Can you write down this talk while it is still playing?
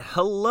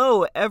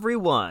Hello,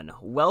 everyone.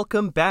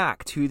 Welcome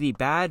back to the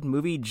Bad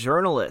Movie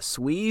Journalists.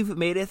 We've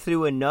made it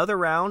through another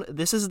round.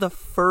 This is the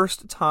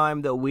first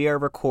time that we are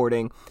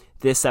recording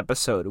this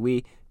episode.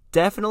 We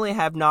definitely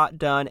have not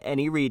done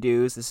any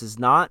redos. This is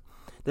not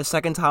the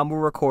second time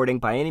we're recording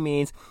by any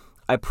means.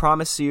 I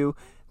promise you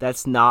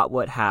that's not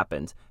what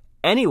happened.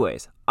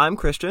 Anyways, I'm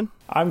Christian.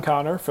 I'm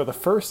Connor. For the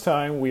first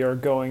time, we are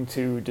going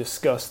to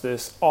discuss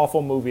this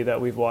awful movie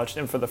that we've watched.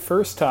 And for the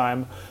first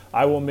time,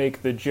 I will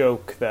make the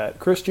joke that,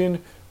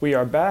 Christian, we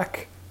are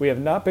back, we have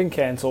not been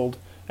canceled,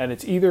 and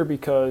it's either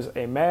because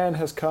a man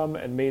has come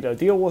and made a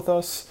deal with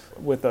us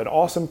with an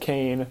awesome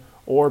cane,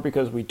 or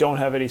because we don't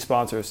have any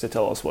sponsors to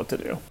tell us what to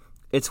do.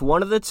 It's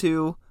one of the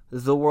two.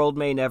 The world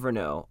may never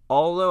know.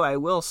 Although I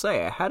will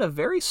say, I had a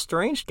very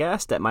strange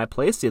guest at my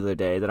place the other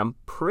day that I'm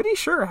pretty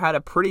sure had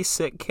a pretty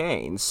sick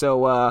cane.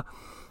 So, I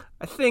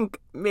think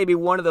maybe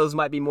one of those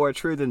might be more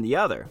true than the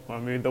other. I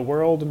mean, the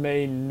world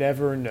may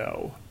never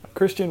know.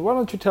 Christian, why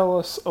don't you tell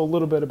us a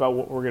little bit about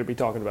what we're going to be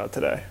talking about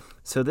today?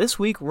 So this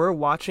week we're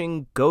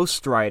watching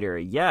Ghost Rider.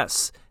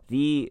 Yes,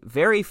 the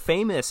very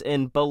famous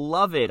and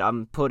beloved,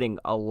 I'm putting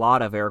a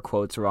lot of air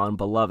quotes around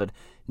beloved,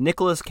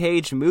 Nicolas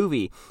Cage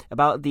movie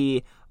about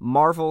the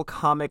Marvel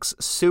Comics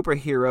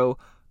superhero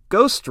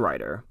Ghost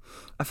Rider.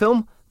 A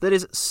film that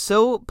is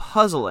so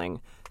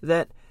puzzling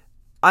that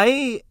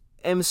I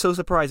am so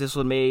surprised this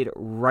was made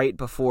right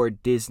before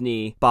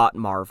Disney bought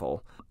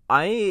Marvel.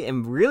 I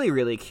am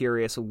really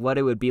curious what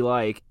it would be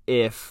like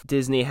if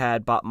Disney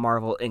had bought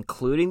Marvel,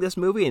 including this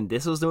movie, and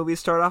this was the movie to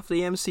start off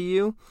the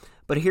MCU.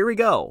 But here we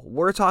go.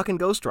 We're talking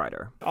Ghost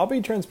Rider. I'll be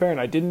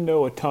transparent. I didn't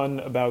know a ton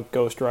about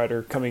Ghost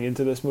Rider coming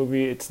into this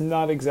movie. It's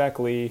not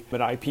exactly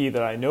an IP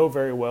that I know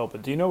very well,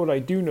 but do you know what I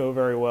do know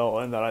very well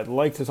and that I'd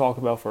like to talk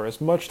about for as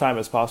much time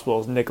as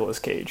possible is Nicolas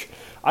Cage.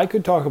 I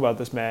could talk about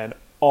this man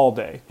all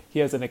day.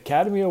 He has an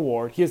Academy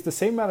Award. He has the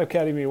same amount of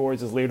Academy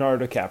Awards as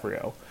Leonardo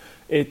DiCaprio.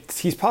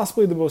 He's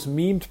possibly the most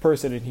memed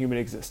person in human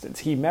existence.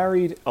 He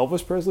married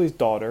Elvis Presley's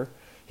daughter.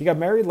 He got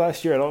married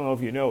last year, I don't know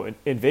if you know,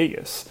 in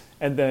Vegas,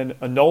 and then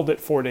annulled it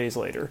 4 days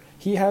later.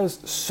 He has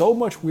so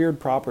much weird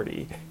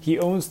property. He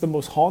owns the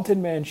most haunted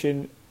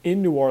mansion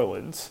in New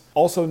Orleans,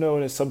 also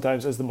known as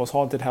sometimes as the most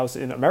haunted house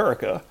in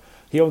America.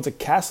 He owns a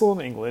castle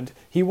in England.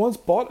 He once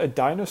bought a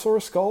dinosaur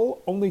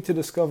skull only to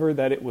discover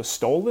that it was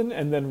stolen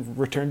and then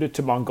returned it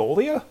to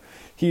Mongolia.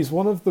 He's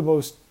one of the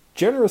most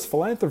generous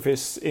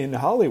philanthropists in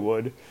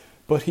Hollywood,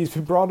 but he's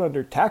been brought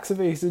under tax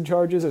evasion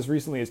charges as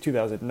recently as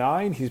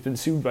 2009. He's been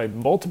sued by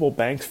multiple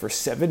banks for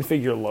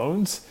 7-figure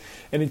loans.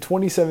 And in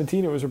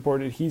 2017, it was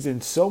reported he's in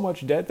so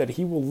much debt that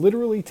he will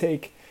literally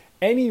take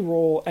any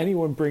role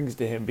anyone brings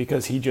to him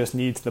because he just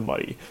needs the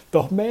money.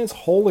 The man's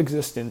whole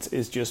existence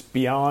is just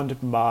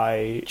beyond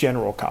my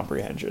general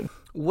comprehension.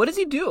 What is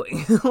he doing?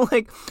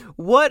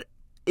 What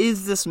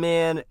is this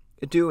man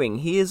doing?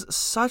 He is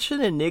such an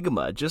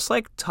enigma, just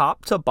like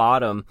top to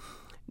bottom.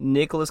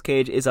 Nicolas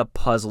Cage is a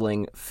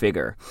puzzling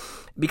figure.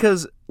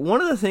 Because one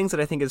of the things that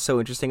I think is so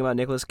interesting about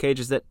Nicolas Cage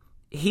is that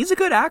he's a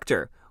good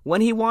actor when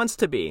he wants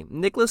to be.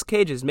 Nicolas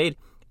Cage has made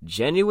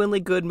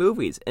genuinely good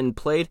movies and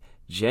played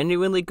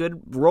genuinely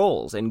good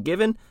roles and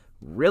given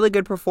really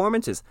good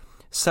performances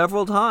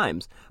several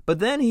times. But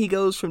then he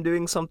goes from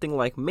doing something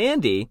like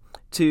Mandy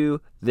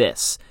to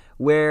this,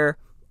 where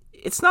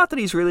it's not that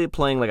he's really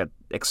playing like an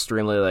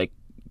extremely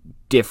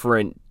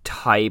different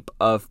type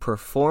of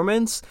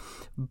performance,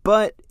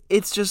 but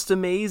it's just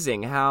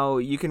amazing how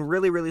you can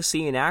really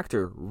see an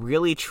actor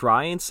really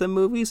try in some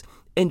movies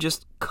and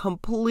just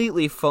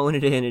completely phone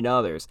it in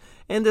others.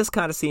 And this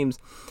kind of seems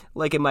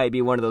like it might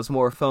be one of those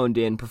more phoned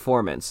in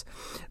performances.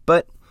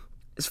 But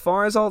as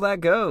far as all that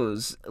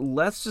goes,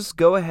 let's just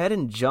go ahead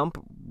and jump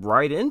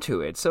right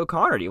into it. So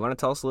Connor, do you want to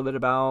tell us a little bit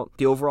about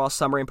the overall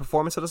summary and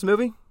performance of this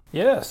movie?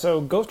 Yeah,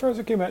 so Ghost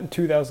Rider came out in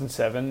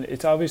 2007.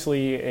 It's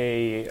obviously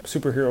a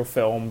superhero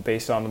film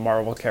based on the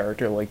Marvel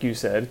character, like you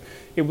said.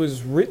 It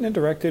was written and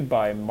directed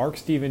by Mark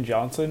Steven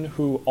Johnson,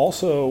 who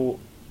also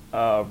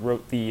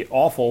wrote the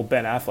awful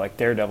Ben Affleck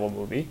Daredevil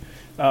movie,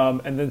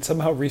 and then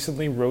somehow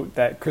recently wrote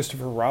that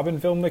Christopher Robin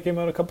film that came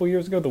out a couple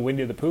years ago, the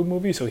Winnie the Pooh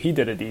movie, so he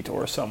did a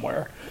detour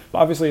somewhere.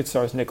 Obviously, it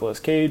stars Nicolas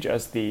Cage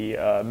as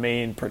the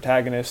main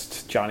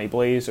protagonist, Johnny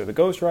Blaze, or the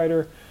Ghost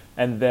Rider.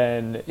 And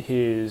then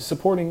his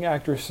supporting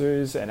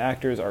actresses and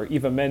actors are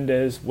Eva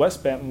Mendes, Wes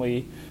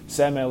Bentley,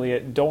 Sam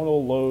Elliott,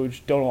 Donal Logue.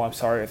 Donal, I'm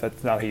sorry if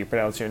that's not how you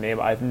pronounce your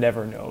name. I've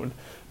never known.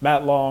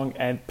 Matt Long,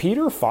 and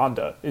Peter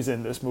Fonda is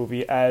in this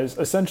movie as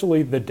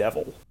essentially the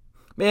devil.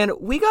 Man,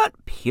 we got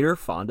Peter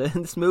Fonda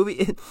in this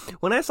movie.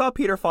 When I saw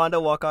Peter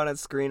Fonda walk on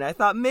screen, I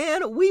thought,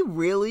 man, we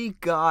really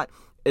got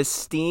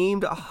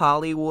esteemed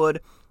Hollywood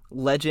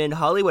legend,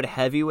 Hollywood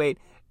heavyweight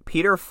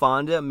Peter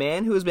Fonda,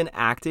 man who has been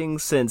acting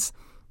since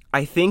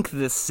I think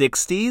the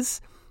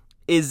 60s,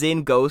 is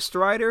in Ghost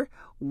Rider.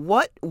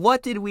 What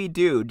did we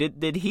do?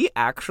 Did he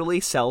actually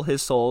sell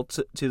his soul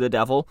to the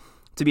devil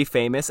to be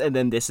famous, and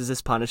then this is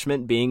his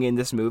punishment, being in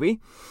this movie?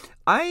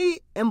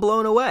 I am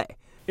blown away.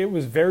 It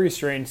was very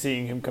strange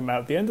seeing him come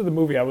out. At the end of the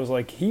movie, I was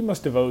like, he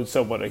must have owed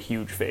someone a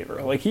huge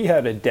favor. Like, he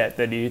had a debt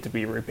that needed to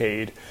be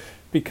repaid.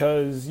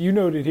 because you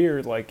noted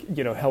here, like,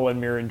 Helen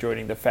Mirren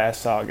joining the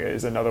Fast Saga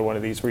is another one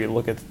of these where you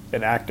look at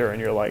an actor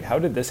and you're like, how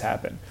did this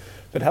happen?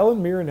 But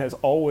Helen Mirren has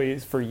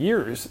always, for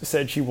years,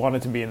 said she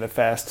wanted to be in the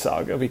Fast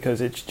Saga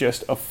because it's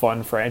just a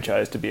fun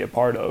franchise to be a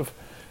part of.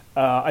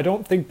 I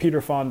don't think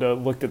Peter Fonda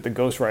looked at the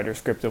Ghost Rider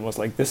script and was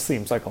like, this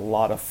seems like a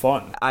lot of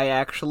fun. I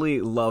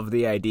actually love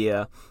the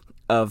idea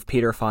of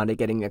Peter Fonda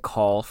getting a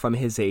call from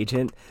his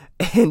agent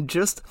and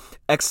just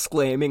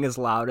exclaiming as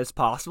loud as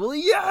possible,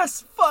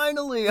 yes,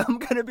 finally, I'm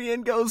going to be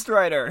in Ghost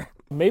Rider.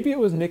 Maybe it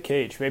was Nick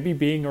Cage. Maybe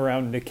being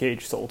around Nick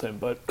Cage sold him.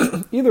 But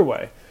either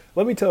way,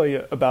 let me tell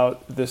you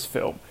about this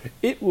film.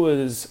 It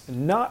was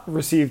not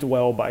received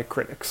well by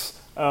critics,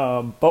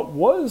 but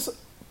was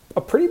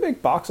a pretty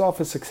big box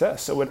office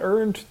success. So it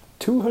earned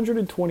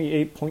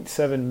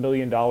 $228.7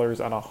 million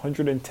on a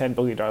 $110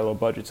 billion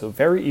budget, so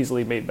very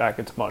easily made back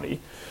its money.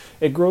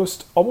 It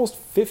grossed almost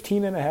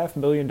 $15.5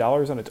 million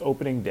on its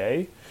opening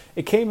day.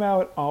 It came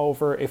out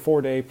over a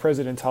 4-day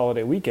President's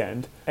Holiday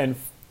weekend and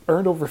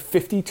earned over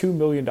 $52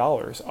 million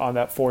on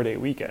that 4-day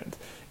weekend.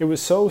 It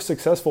was so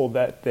successful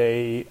that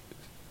they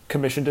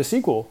commissioned a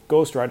sequel,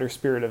 Ghost Rider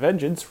Spirit of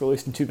Vengeance,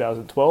 released in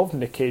 2012.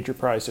 Nick Cage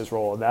reprised his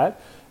role in that.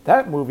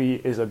 That movie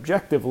is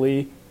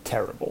objectively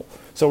terrible.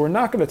 So we're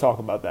not going to talk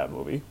about that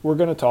movie. We're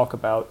going to talk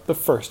about the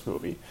first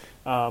movie.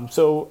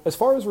 So as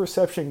far as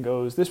reception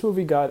goes, this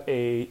movie got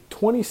a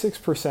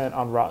 26%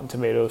 on Rotten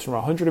Tomatoes from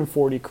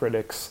 140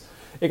 critics.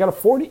 It got a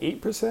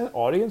 48%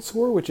 audience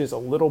score, which is a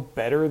little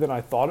better than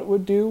I thought it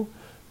would do,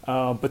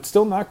 but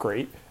still not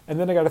great. And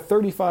then I got a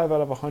 35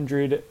 out of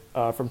 100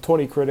 from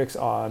 20 critics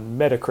on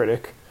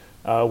Metacritic,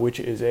 which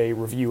is a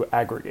review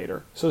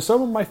aggregator. So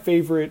some of my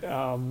favorite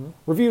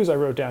reviews I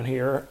wrote down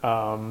here.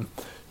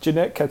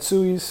 Jeanette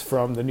Katsuis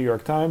from the New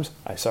York Times,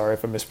 I'm sorry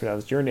if I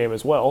mispronounced your name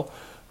as well,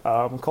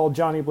 called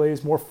Johnny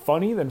Blaze more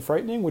funny than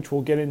frightening, which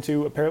we'll get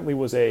into. Apparently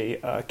was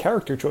a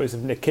character choice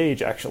of Nick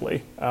Cage,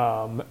 actually.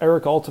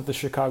 Eric Alt of the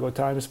Chicago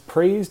Times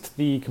praised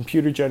the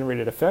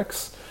computer-generated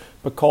effects,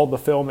 but called the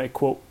film a,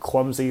 quote,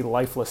 clumsy,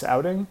 lifeless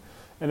outing.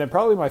 And then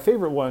probably my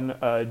favorite one,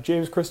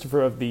 James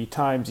Christopher of the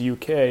Times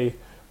UK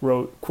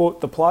wrote, quote,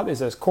 the plot is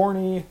as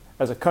corny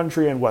as a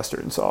country and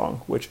western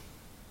song, which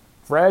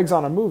rags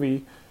on a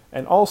movie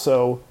and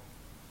also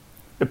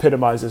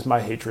epitomizes my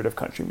hatred of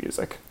country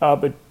music.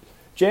 But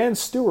Jan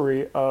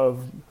Stewart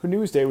of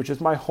Newsday, which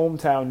is my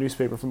hometown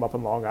newspaper from up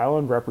in Long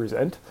Island,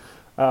 represent,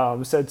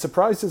 said,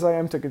 surprised as I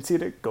am to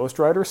concede it, Ghost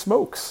Rider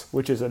smokes,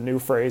 which is a new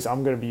phrase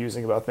I'm going to be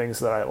using about things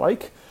that I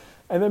like.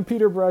 And then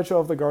Peter Bradshaw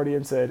of The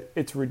Guardian said,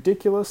 it's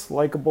ridiculous,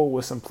 likable,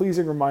 with some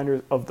pleasing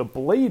reminders of the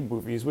Blade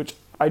movies, which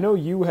I know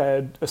you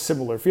had a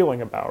similar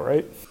feeling about,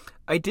 right?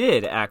 I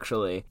did,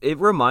 actually. It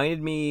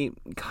reminded me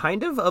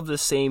kind of the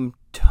same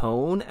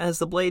tone as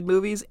the Blade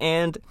movies,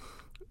 and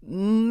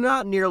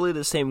not nearly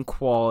the same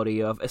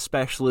quality of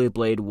especially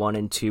Blade 1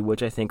 and 2,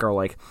 which I think are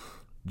like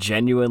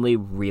genuinely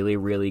really,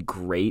 really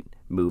great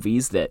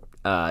movies that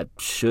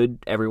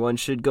everyone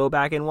should go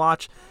back and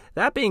watch.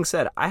 That being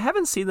said, I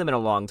haven't seen them in a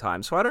long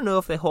time, so I don't know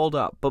if they hold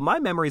up, but my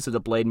memories of the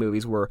Blade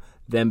movies were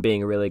them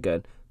being really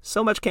good.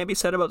 So much can't be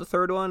said about the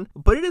third one,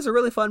 but it is a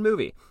really fun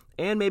movie,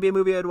 and maybe a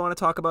movie I'd want to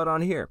talk about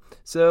on here.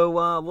 So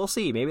we'll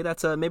see. Maybe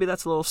that's a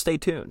little stay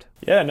tuned.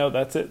 Yeah, no,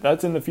 that's it.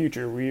 That's in the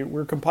future.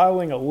 We're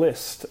compiling a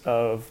list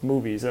of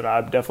movies, and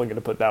I'm definitely going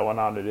to put that one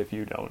on it if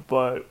you don't.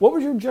 But what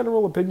was your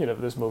general opinion of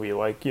this movie?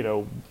 Like,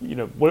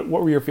 what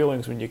were your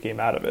feelings when you came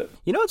out of it?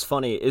 You know what's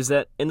funny is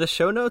that in the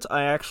show notes,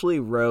 I actually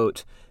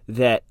wrote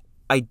that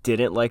I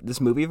didn't like this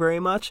movie very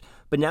much,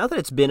 but now that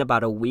it's been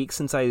about a week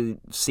since I've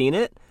seen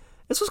it,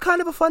 this was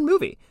kind of a fun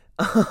movie.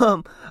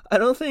 I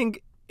don't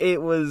think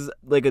it was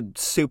like a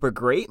super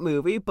great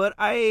movie, but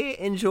I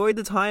enjoyed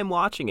the time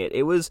watching it.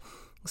 It was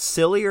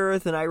sillier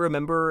than I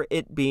remember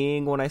it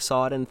being when I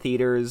saw it in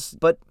theaters,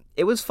 but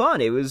it was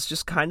fun. It was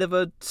just kind of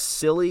a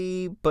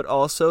silly but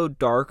also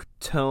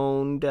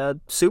dark-toned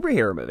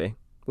superhero movie.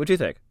 What'd you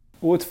think?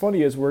 What's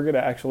funny is we're going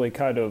to actually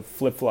kind of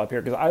flip-flop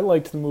here, because I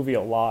liked the movie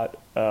a lot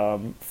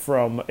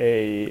from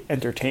a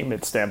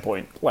entertainment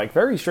standpoint. Like,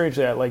 very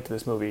strangely, I liked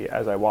this movie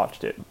as I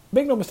watched it.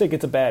 Make no mistake,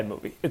 it's a bad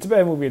movie. It's a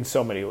bad movie in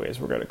so many ways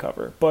we're going to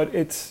cover. But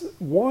it's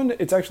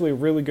actually a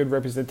really good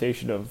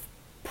representation of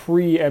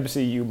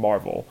pre-MCU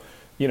Marvel.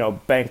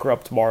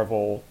 Bankrupt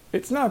Marvel.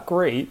 It's not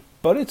great,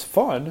 but it's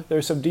fun.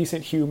 There's some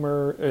decent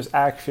humor, there's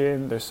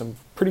action, there's some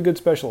pretty good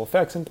special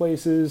effects in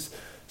places.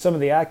 Some of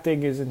the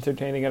acting is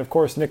entertaining, and of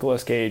course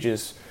Nicolas Cage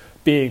is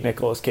being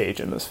Nicolas Cage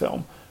in this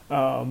film.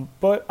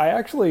 But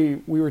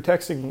we were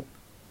texting,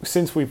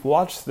 since we've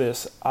watched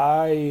this,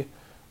 I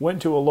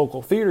went to a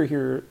local theater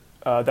here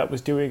that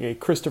was doing a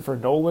Christopher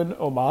Nolan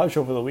homage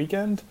over the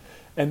weekend,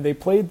 and they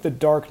played The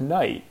Dark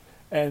Knight.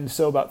 And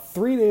so about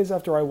 3 days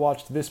after I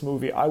watched this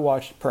movie, I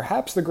watched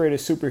perhaps the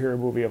greatest superhero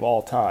movie of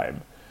all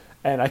time.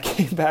 And I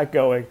came back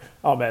going,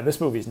 oh man, this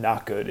movie's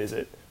not good, is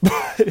it?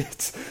 But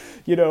it's,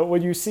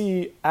 when you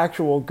see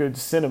actual good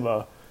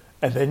cinema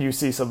and then you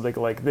see something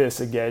like this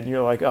again,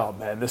 you're like, oh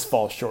man, this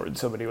falls short in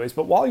so many ways.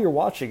 But while you're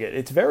watching it,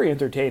 it's very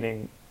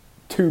entertaining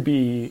to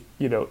be,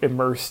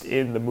 immersed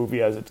in the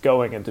movie as it's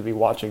going and to be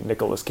watching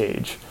Nicolas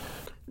Cage.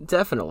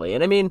 Definitely.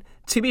 And I mean,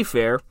 to be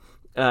fair,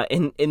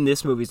 in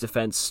this movie's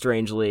defense,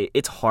 strangely,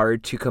 it's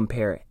hard to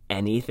compare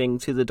anything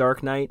to The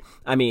Dark Knight.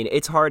 I mean,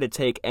 it's hard to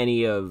take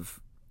any of,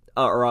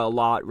 or a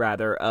lot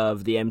rather,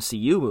 of the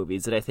MCU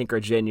movies that I think are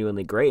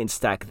genuinely great and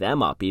stack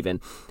them up even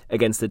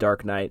against The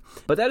Dark Knight.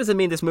 But that doesn't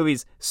mean this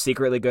movie's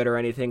secretly good or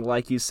anything.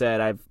 Like you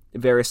said, I have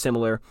very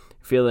similar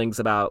feelings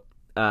about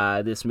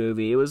this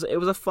movie. It was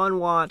a fun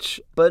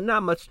watch, but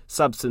not much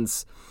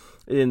substance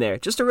in there.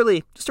 Just a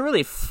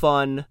really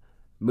fun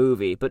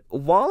movie. But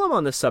while I'm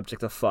on the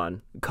subject of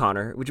fun,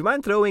 Connor, would you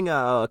mind throwing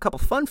a couple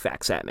fun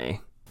facts at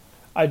me?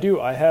 I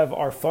do. I have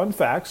our fun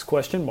facts,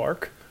 question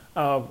mark.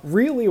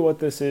 Really what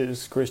this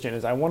is, Christian,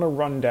 is I want to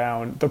run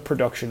down the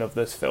production of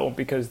this film,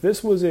 because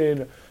this was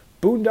in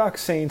Boondock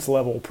Saints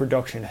level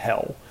production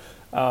hell.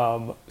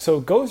 So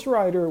Ghost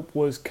Rider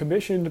was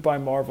commissioned by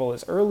Marvel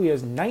as early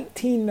as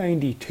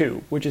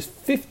 1992, which is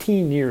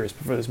 15 years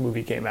before this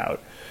movie came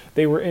out.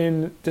 They were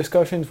in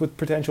discussions with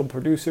potential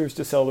producers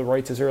to sell the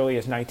rights as early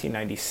as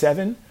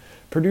 1997.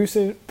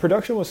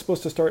 Production was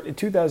supposed to start in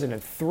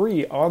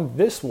 2003 on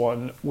this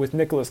one with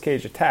Nicolas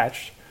Cage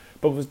attached,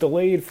 but was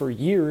delayed for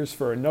years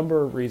for a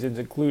number of reasons,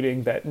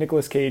 including that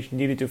Nicolas Cage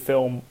needed to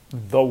film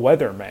The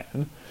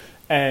Weatherman,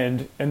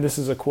 and this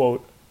is a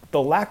quote,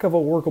 the lack of a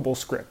workable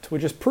script,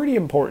 which is pretty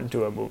important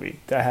to a movie,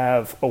 to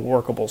have a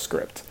workable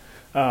script.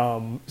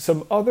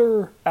 Some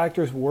other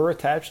actors were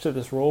attached to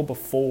this role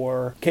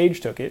before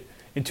Cage took it.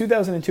 In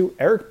 2002,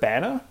 Eric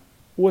Bana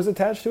was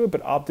attached to it,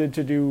 but opted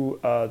to do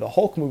the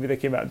Hulk movie that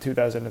came out in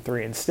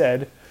 2003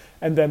 instead.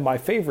 And then my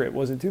favorite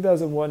was in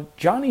 2001,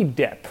 Johnny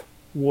Depp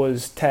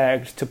was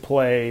tagged to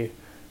play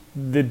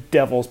the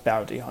Devil's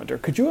Bounty Hunter.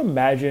 Could you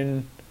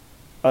imagine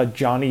a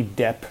Johnny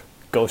Depp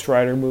Ghost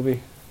Rider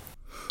movie?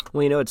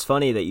 Well, you know, it's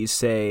funny that you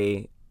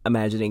say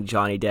imagining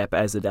Johnny Depp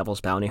as the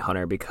Devil's Bounty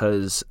Hunter,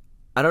 because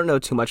I don't know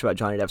too much about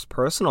Johnny Depp's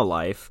personal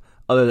life,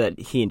 other than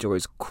he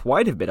enjoys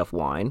quite a bit of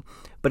wine.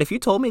 But if you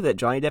told me that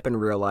Johnny Depp in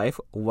real life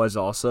was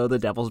also the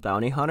Devil's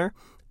Bounty Hunter,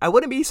 I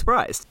wouldn't be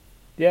surprised.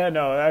 Yeah,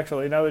 no,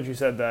 actually, now that you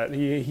said that,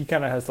 he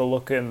kind of has the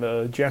look in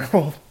the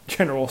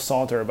general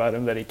saunter about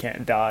him that he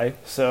can't die,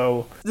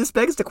 so... This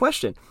begs the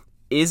question,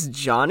 is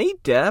Johnny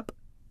Depp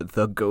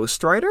the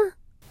Ghost Rider?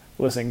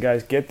 Listen,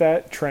 guys, get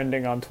that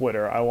trending on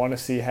Twitter. I want to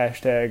see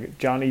hashtag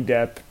Johnny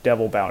Depp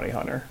Devil Bounty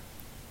Hunter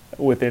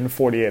within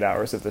 48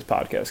 hours of this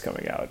podcast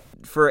coming out.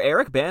 For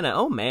Eric Bana,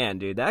 oh man,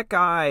 dude, that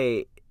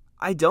guy,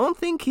 I don't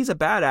think he's a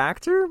bad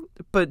actor,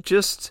 but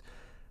just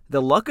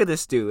the luck of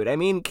this dude. I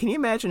mean, can you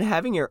imagine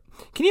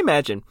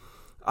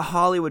a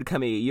Hollywood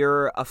comedy,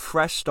 you're a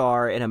fresh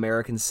star in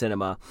American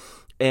cinema,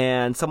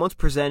 and someone's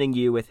presenting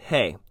you with,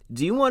 hey,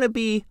 do you want to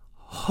be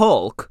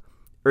Hulk,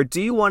 or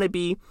do you want to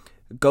be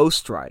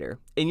Ghost Rider?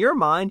 In your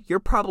mind, you're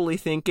probably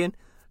thinking,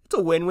 it's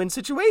a win-win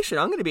situation.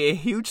 I'm going to be a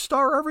huge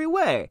star every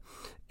way.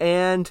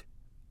 And,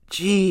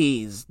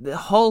 geez, the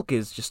Hulk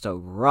is just a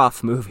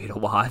rough movie to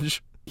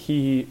watch.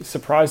 He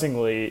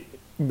surprisingly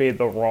made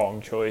the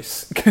wrong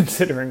choice,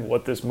 considering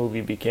what this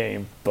movie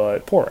became.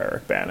 But poor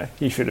Eric Bana.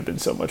 He should have been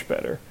so much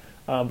better.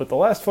 But the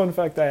last fun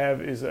fact I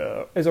have is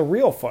a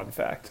real fun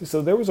fact.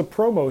 So there was a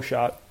promo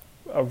shot,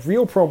 a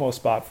real promo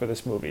spot for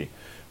this movie,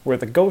 where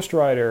the Ghost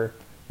Rider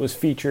was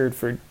featured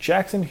for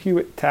Jackson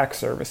Hewitt Tax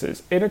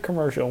Services in a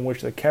commercial in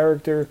which the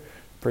character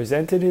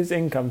presented his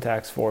income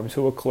tax form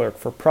to a clerk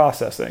for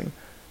processing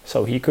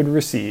so he could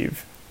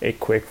receive a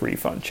quick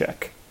refund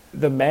check.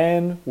 The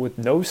man with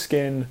no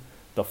skin,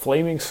 the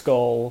flaming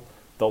skull,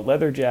 the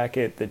leather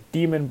jacket, the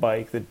demon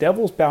bike, the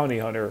Devil's Bounty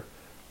Hunter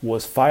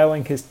was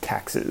filing his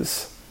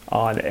taxes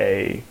on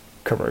a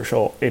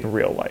commercial in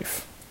real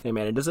life. Hey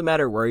man, it doesn't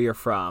matter where you're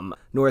from.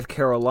 North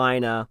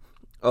Carolina,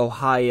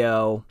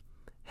 Ohio,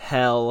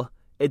 hell,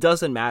 it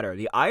doesn't matter.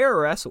 The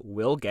IRS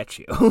will get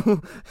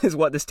you, is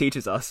what this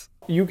teaches us.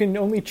 You can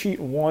only cheat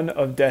one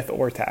of death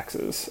or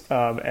taxes.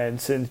 And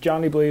since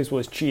Johnny Blaze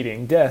was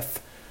cheating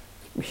death,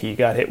 he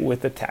got hit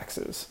with the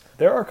taxes.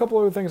 There are a couple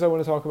other things I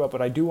want to talk about,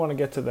 but I do want to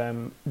get to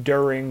them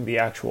during the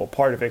actual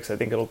part of it, because I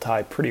think it'll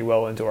tie pretty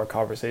well into our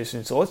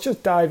conversation. So let's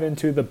just dive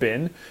into the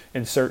bin.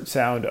 Insert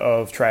sound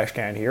of trash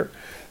can here.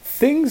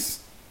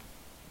 Things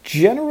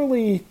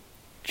generally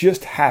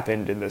just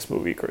happened in this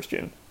movie,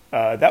 Christian.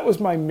 That was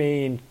my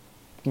main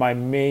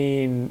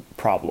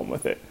problem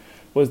with it,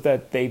 was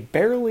that they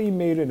barely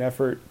made an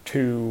effort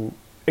to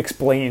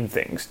explain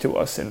things to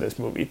us in this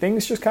movie.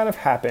 Things just kind of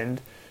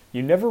happened.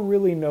 You never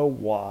really know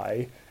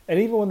why. And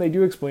even when they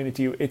do explain it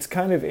to you, it's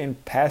kind of in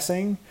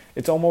passing.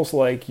 It's almost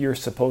like you're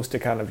supposed to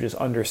kind of just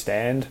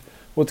understand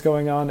what's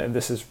going on, and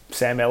this is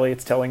Sam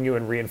Elliott's telling you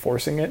and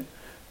reinforcing it.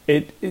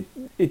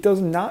 It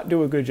does not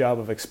do a good job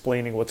of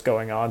explaining what's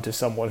going on to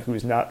someone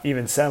who's not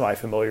even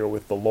semi-familiar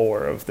with the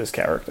lore of this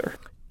character.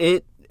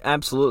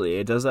 Absolutely,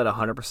 it does that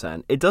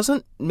 100%. It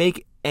doesn't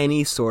make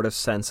any sort of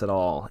sense at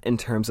all in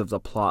terms of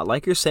the plot.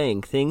 Like you're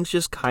saying, things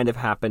just kind of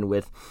happen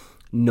with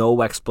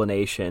no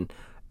explanation.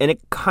 And it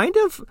kind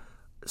of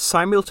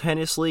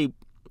simultaneously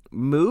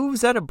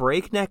moves at a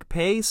breakneck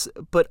pace,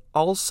 but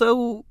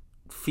also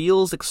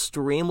feels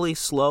extremely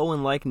slow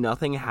and like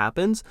nothing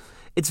happens.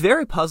 It's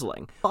very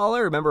puzzling. All I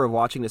remember of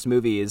watching this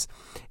movie is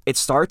it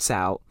starts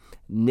out,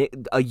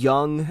 a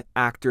young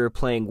actor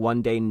playing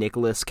one day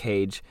Nicolas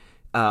Cage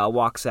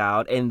walks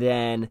out, and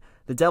then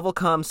the devil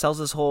comes, tells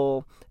his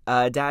whole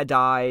dad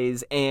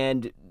dies,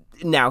 and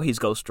now he's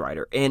Ghost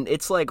Rider. And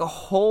it's like,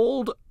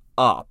 hold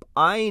up.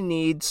 I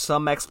need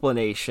some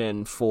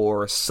explanation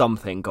for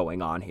something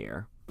going on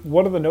here.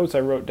 One of the notes I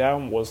wrote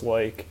down was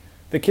like,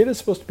 the kid is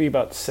supposed to be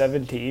about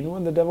 17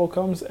 when the devil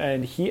comes,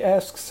 and he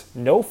asks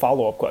no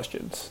follow-up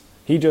questions.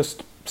 He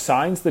just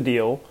signs the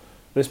deal.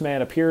 This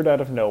man appeared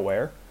out of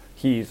nowhere.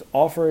 He's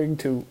offering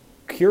to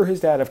cure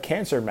his dad of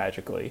cancer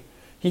magically.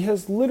 He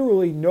has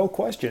literally no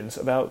questions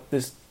about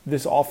this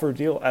offer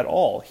deal at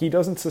all. He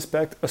doesn't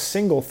suspect a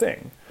single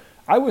thing.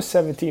 I was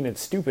 17 and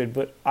stupid,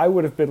 but I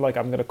would have been like,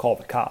 I'm going to call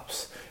the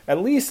cops.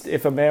 At least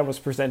if a man was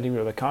presenting me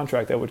with a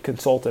contract, I would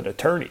consult an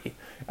attorney.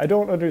 I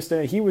don't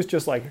understand. He was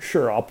just like,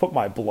 sure, I'll put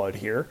my blood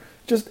here.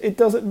 Just, it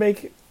doesn't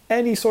make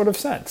any sort of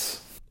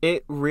sense.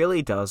 It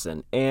really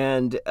doesn't.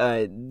 And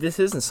this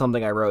isn't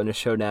something I wrote in the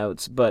show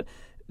notes, but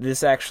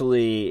this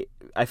actually,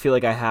 I feel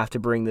like I have to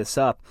bring this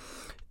up.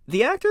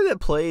 The actor that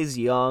plays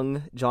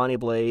young Johnny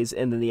Blaze,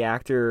 and then the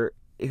actor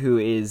who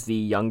is the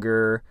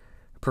younger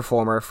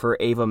performer for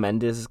Eva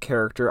Mendes'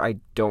 character, I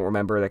don't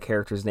remember the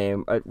character's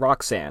name,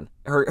 Roxanne.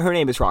 Her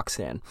name is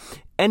Roxanne.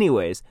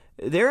 Anyways,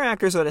 their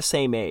actors are the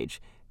same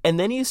age, and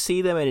then you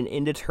see them at an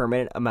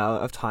indeterminate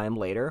amount of time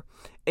later,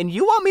 and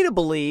you want me to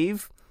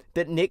believe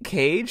that Nick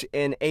Cage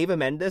and Eva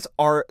Mendes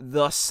are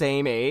the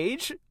same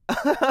age?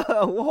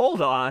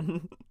 Hold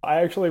on. I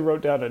actually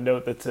wrote down a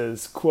note that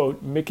says,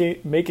 quote,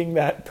 making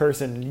that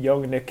person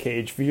young Nick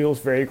Cage feels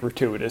very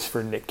gratuitous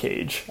for Nick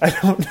Cage. I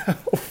don't know.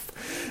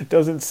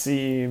 Doesn't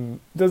seem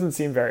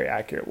very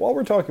accurate. While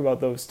we're talking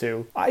about those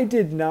two, I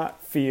did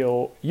not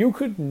feel, you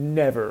could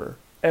never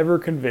ever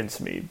convince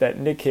me that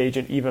Nick Cage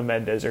and Eva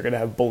Mendes are going to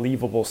have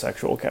believable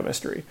sexual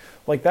chemistry.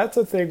 Like, that's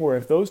a thing where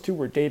if those two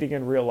were dating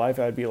in real life,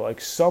 I'd be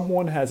like,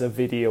 someone has a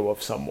video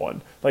of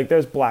someone. Like,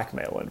 there's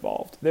blackmail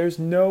involved. There's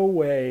no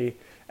way.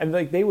 And,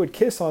 like, they would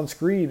kiss on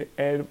screen,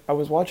 and I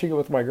was watching it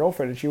with my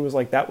girlfriend, and she was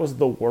like, that was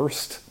the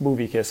worst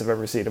movie kiss I've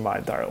ever seen in my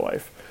entire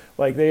life.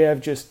 Like, they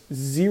have just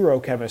zero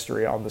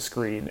chemistry on the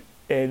screen.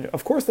 And,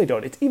 of course they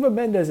don't. It's Eva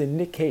Mendes and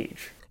Nick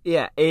Cage.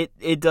 Yeah,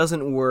 it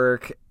doesn't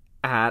work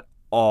at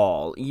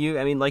all.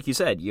 Like you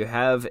said, you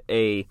have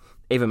a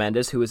Eva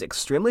Mendes who is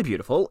extremely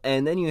beautiful,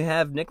 and then you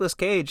have Nicolas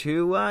Cage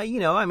who,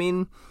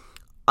 I'm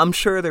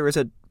sure there is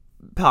a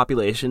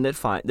population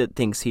that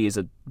thinks he is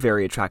a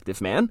very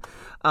attractive man,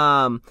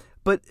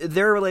 but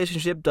their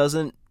relationship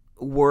doesn't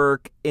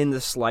work in the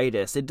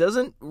slightest. It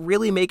doesn't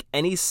really make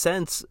any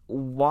sense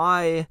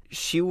why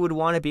she would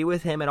want to be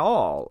with him at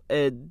all.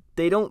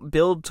 They don't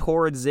build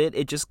towards it.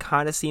 It just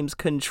kind of seems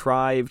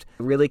contrived,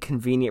 really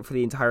convenient for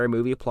the entire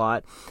movie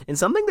plot. And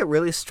something that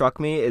really struck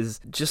me is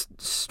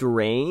just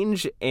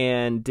strange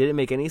and didn't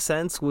make any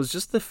sense was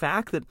just the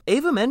fact that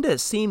Eva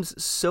Mendes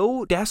seems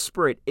so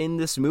desperate in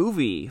this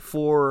movie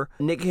for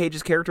Nick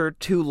Cage's character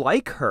to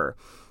like her.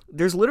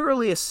 There's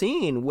literally a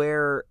scene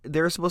where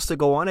they're supposed to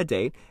go on a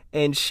date,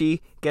 and she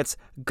gets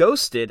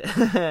ghosted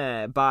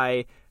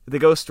by the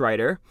Ghost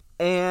Rider,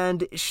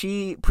 and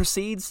she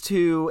proceeds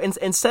to,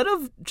 instead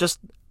of just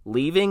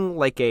leaving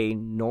like a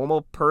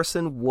normal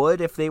person would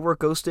if they were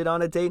ghosted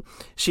on a date,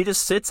 she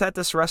just sits at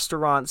this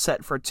restaurant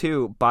set for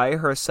two by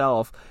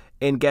herself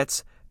and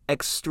gets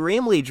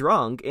extremely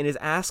drunk and is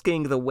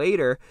asking the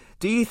waiter,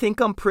 "Do you think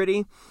I'm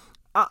pretty?"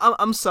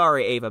 I'm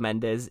sorry, Eva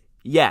Mendes.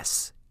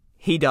 Yes,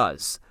 he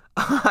does.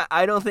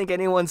 I don't think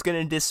anyone's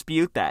going to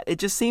dispute that. It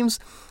just seems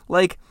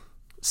like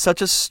such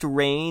a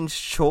strange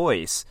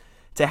choice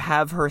to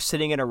have her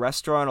sitting in a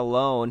restaurant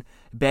alone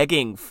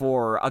begging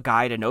for a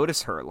guy to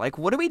notice her. Like,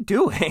 what are we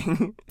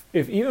doing?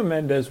 If Eva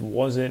Mendes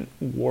wasn't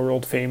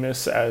world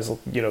famous as,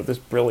 this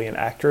brilliant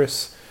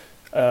actress,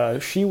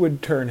 she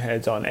would turn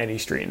heads on any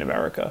street in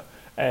America.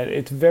 And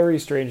it's very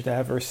strange to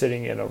have her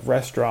sitting in a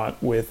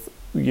restaurant with,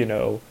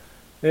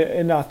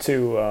 and not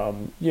to,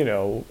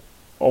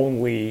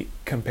 only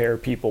compare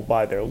people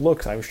by their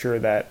looks. I'm sure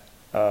that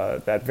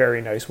that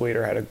very nice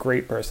waiter had a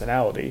great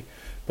personality,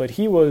 but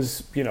he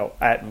was,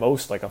 at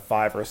most like a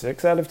 5 or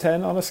 6 out of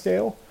 10 on a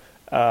scale.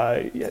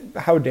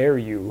 How dare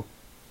you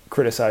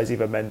criticize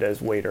Eva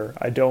Mendes waiter?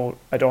 I don't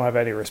have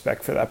any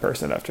respect for that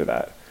person after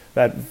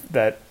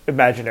that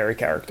imaginary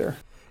character.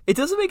 It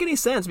doesn't make any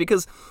sense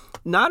because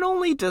not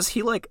only does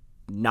he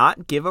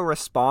not give a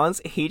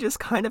response, he just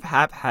kind of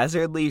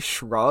haphazardly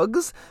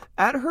shrugs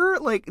at her.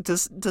 Like,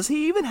 does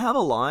he even have a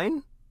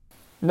line?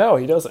 No,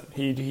 he doesn't.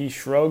 He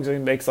shrugs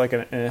and makes like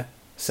an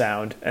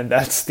sound, and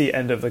that's the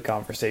end of the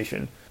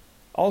conversation.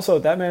 Also,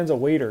 that man's a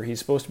waiter. He's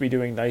supposed to be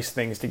doing nice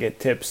things to get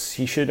tips.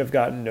 He should have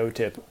gotten no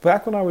tip.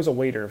 Back when I was a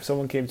waiter, if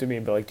someone came to me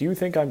and be like, "Do you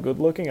think I'm good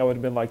looking?" I would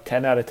have been like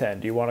 10 out of 10.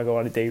 Do you want to go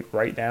on a date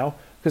right now?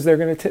 Because they're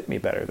going to tip me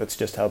better. That's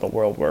just how the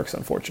world works,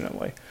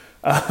 unfortunately.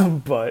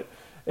 But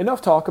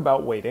enough talk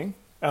about waiting.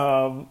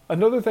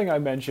 Another thing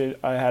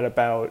I had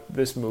about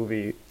this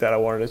movie that I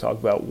wanted to talk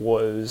about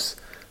was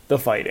the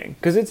fighting,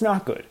 because it's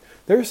not good.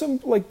 There's some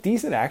like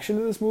decent action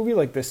in this movie,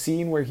 like the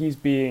scene where he's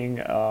being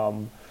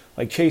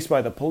like chased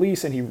by the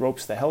police and he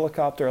ropes the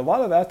helicopter. A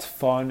lot of that's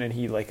fun, and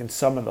he like can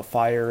summon the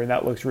fire, and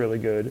that looks really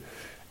good.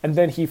 And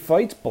then he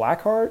fights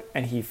Blackheart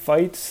and he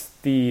fights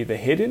the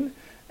Hidden,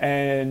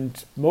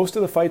 and most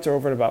of the fights are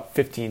over in about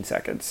 15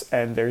 seconds,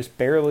 and there's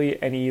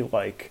barely any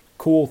like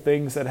cool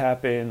things that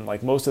happen.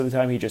 Like most of the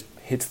time he just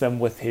hits them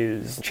with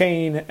his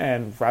chain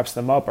and wraps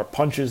them up or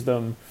punches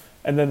them,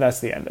 and then that's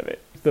the end of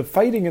it. The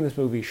fighting in this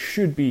movie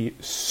should be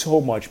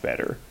so much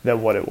better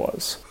than what it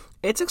was.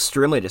 It's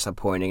extremely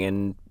disappointing,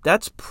 and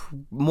that's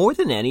more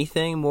than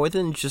anything, more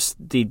than just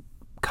the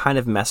kind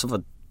of mess of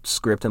a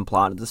script and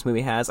plot that this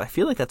movie has. I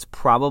feel like that's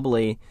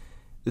probably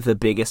the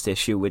biggest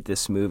issue with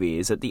this movie,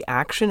 is that the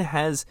action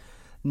has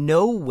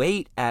no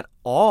weight at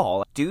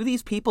all. Do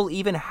these people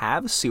even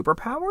have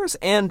superpowers?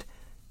 And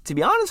to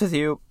be honest with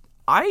you,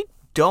 I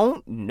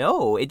don't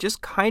know. It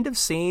just kind of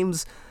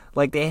seems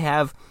like they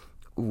have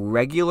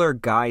regular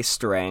guy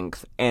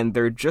strength, and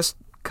they're just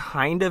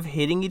kind of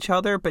hitting each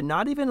other, but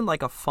not even in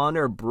like a fun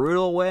or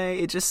brutal way.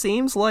 It just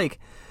seems like,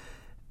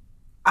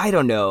 I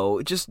don't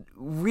know, just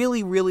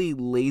really, really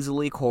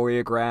lazily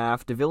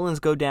choreographed. The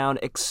villains go down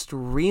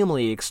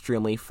extremely,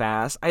 extremely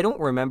fast. I don't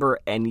remember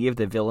any of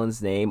the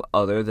villains' name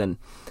other than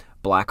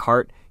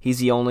Blackheart. He's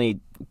the only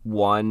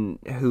one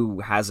who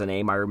has a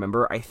name I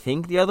remember. I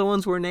think the other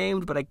ones were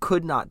named, but I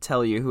could not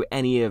tell you who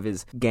any of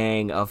his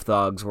gang of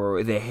thugs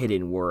were, the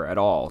Hidden were at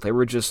all. They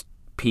were just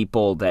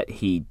people that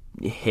he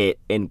hit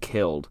and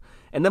killed.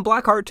 And then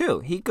Blackheart too.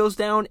 He goes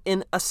down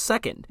in a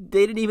second.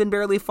 They didn't even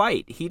barely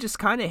fight. He just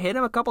kind of hit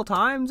him a couple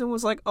times and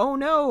was like, oh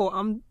no,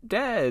 I'm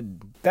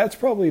dead. That's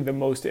probably the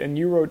most, and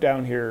you wrote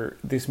down here,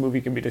 this movie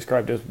can be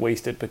described as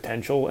wasted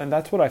potential, and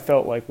that's what I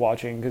felt like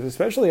watching, because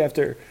especially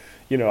after,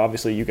 you know,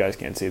 obviously you guys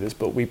can't see this,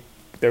 but we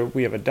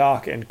have a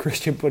doc, and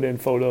Christian put in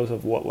photos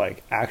of what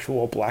like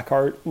actual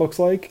Blackheart looks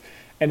like,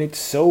 and it's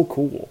so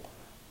cool.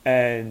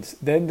 And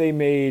then they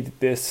made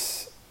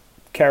this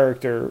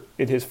character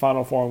in his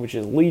final form, which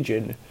is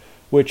Legion,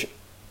 which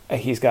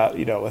he's got,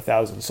 you know,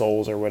 1,000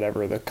 souls or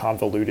whatever the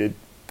convoluted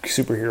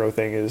superhero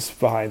thing is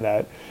behind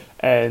that.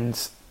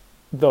 And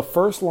the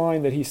first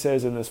line that he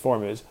says in this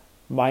form is,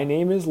 "My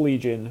name is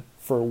Legion,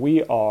 for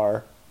we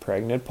are,"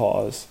 pregnant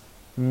pause,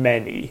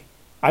 "many."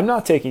 I'm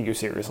not taking you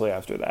seriously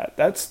after that.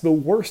 That's the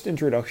worst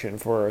introduction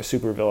for a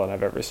supervillain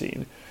I've ever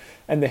seen.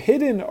 And the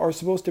Hidden are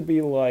supposed to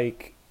be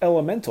like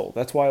elemental.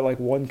 That's why like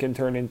one can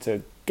turn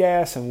into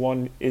gas and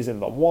one is in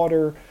the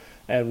water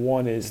and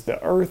one is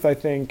the earth, I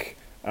think.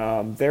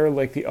 They're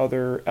like the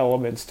other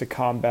elements to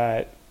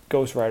combat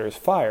Ghost Rider's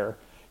fire.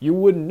 You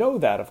wouldn't know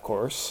that, of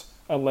course,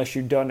 unless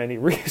you've done any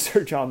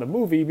research on the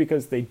movie,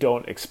 because they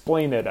don't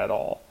explain it at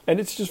all. And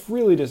it's just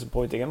really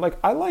disappointing. And like,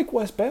 I like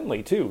Wes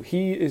Bentley too.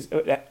 He is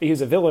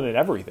a villain in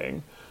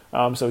everything.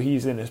 So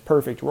he's in his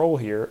perfect role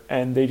here,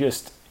 and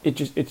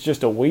it's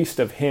just a waste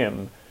of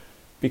him,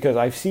 because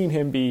I've seen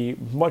him be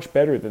much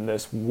better than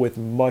this with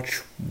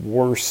much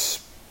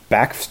worse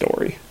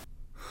backstory.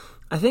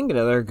 I think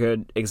another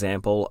good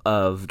example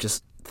of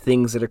just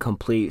things that are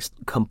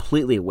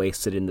completely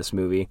wasted in this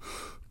movie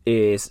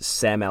is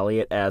Sam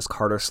Elliott as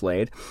Carter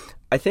Slade.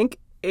 I think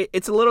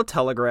it's a little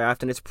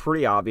telegraphed, and it's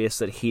pretty obvious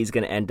that he's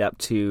going to end up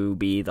to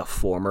be the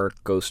former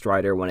Ghost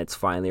Rider when it's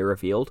finally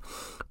revealed.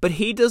 But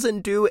he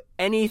doesn't do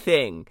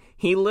anything.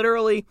 He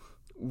literally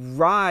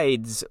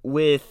rides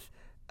with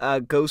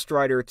Ghost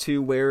Rider to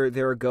where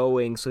they're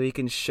going, so he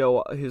can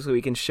show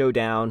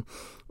down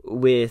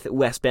with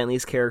Wes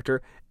Bentley's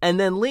character, and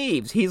then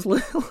leaves. He's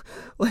like,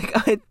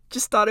 I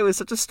just thought it was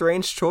such a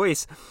strange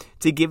choice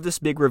to give this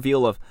big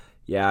reveal of,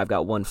 yeah, I've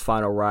got one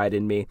final ride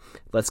in me,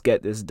 let's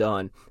get this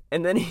done.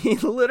 And then he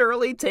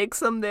literally takes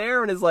them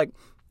there and is like,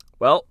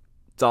 well,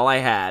 it's all I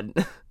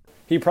had.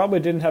 He probably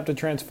didn't have to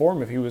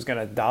transform if he was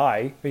going to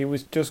die. He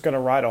was just going to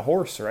ride a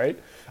horse, right?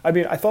 I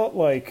mean, I thought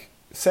like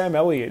Sam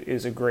Elliott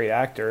is a great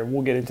actor, and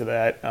we'll get into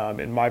that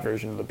in my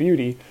version of The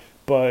Beauty,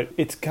 but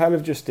it's kind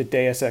of just a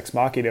Deus Ex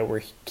Machina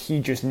where he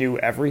just knew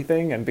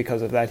everything, and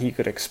because of that he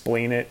could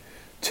explain it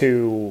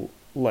to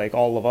like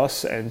all of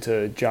us and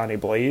to Johnny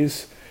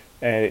Blaze,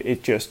 and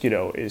it just, you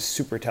know, is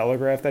super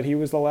telegraphed that he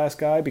was the last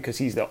guy because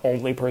he's the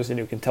only person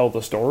who can tell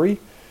the story.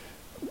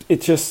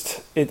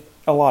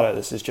 A lot of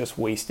this is just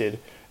wasted.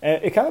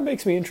 And it kind of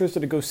makes me interested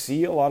to go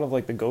see a lot of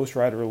like the Ghost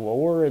Rider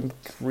lore and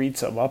read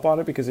some up on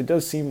it, because it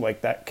does seem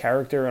like that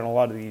character and a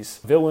lot of these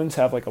villains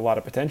have like a lot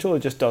of potential. It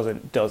just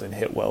doesn't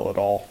hit well at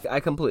all. I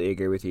completely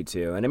agree with you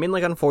too. And I mean,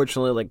 like,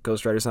 unfortunately, like,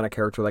 Ghost Rider's not a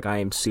character like I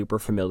am super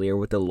familiar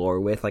with the lore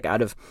with. Like,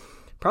 out of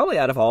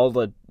all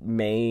the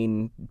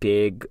main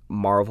big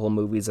Marvel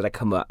movies that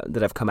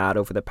have come out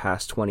over the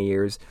past 20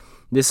 years,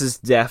 this is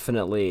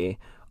definitely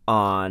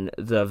on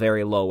the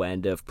very low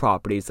end of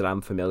properties that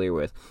I'm familiar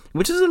with,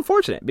 which is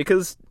unfortunate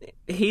because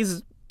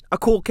he's a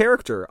cool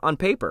character on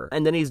paper,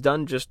 and then he's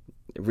done just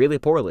really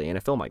poorly in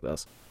a film like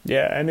this.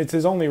 Yeah, and it's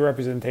his only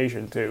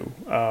representation too,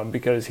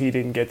 because he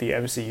didn't get the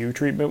MCU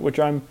treatment, which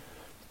I'm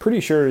pretty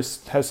sure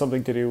has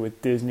something to do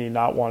with Disney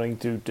not wanting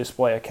to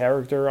display a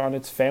character on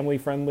its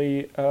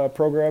family-friendly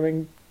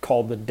programming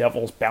called The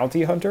Devil's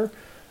Bounty Hunter,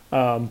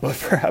 but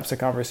perhaps a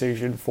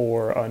conversation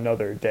for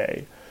another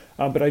day.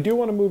 But I do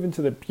want to move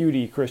into the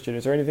beauty, Christian.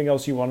 Is there anything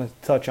else you want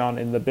to touch on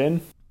in the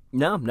bin?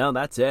 No,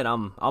 that's it.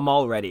 I'm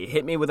all ready.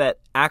 Hit me with that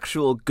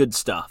actual good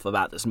stuff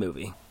about this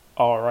movie.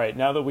 All right,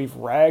 now that we've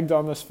ragged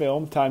on this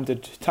film, time to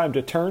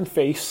turn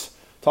face,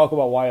 talk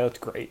about why it's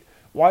great.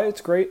 Why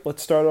it's great,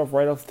 let's start off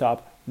right off the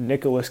top.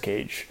 Nicolas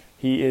Cage.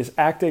 He is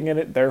acting in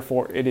it,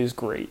 therefore it is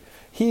great.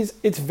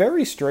 It's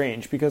very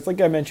strange because,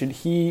 like I mentioned,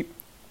 he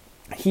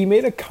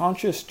made a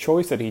conscious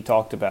choice that he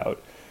talked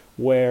about,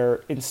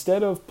 where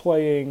instead of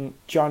playing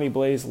Johnny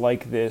Blaze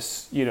like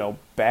this,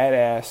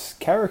 badass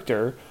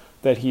character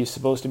that he's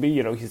supposed to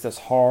be, he's this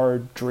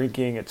hard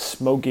drinking and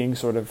smoking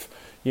sort of,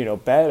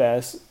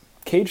 badass,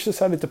 Cage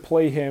decided to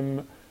play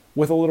him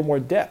with a little more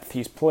depth.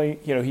 He's playing,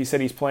 he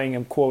said he's playing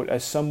him, quote,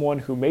 as someone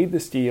who made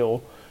this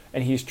deal,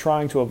 and he's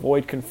trying to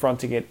avoid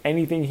confronting it,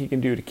 anything he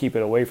can do to keep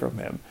it away from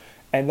him.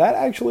 And that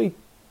actually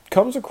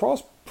comes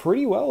across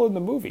pretty well in the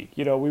movie.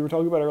 We were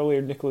talking about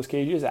earlier, Nicolas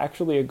Cage is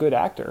actually a good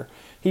actor.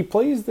 He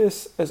plays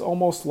this as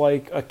almost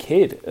like a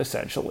kid,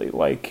 essentially.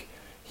 Like,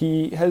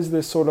 he has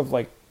this sort of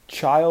like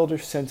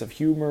childish sense of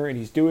humor, and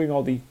he's doing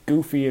all these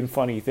goofy and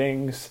funny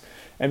things.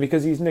 And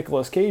because he's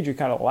Nicolas Cage, you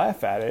kind of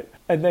laugh at it.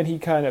 And then he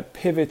kind of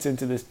pivots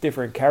into this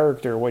different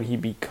character when he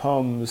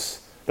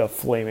becomes the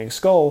Flaming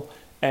Skull.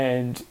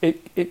 And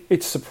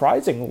it's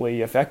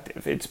surprisingly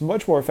effective. It's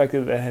much more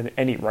effective than it had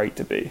any right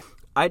to be.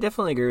 I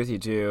definitely agree with you,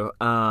 too.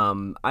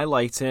 I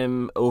liked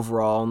him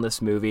overall in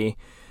this movie.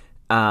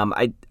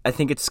 I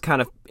think it's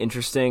kind of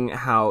interesting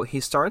how he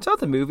starts out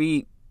the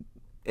movie,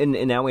 and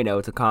now we know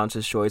it's a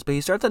conscious choice, but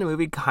he starts out the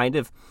movie kind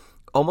of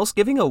almost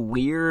giving a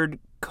weird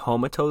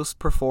comatose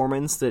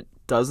performance that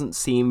doesn't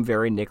seem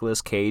very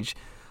Nicolas Cage.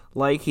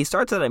 Like, he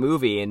starts out a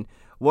movie, and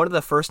one of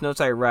the first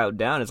notes I wrote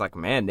down is like,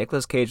 man,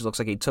 Nicolas Cage looks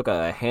like he took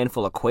a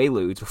handful of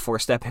Quaaludes before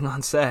stepping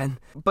on set.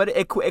 But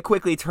it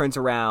quickly turns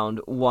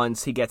around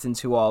once he gets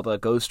into all the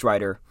Ghost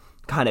Rider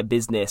kind of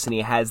business, and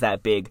he has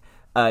that big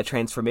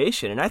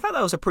transformation. And I thought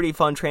that was a pretty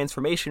fun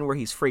transformation where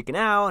he's freaking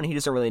out, and he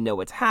doesn't really know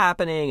what's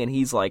happening, and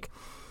he's like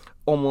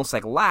almost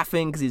like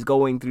laughing because he's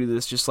going through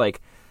this just like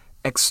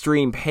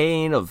extreme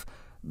pain of,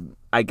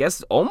 I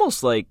guess,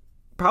 almost like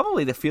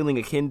probably the feeling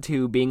akin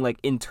to being like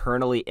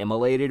internally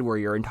immolated, where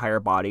your entire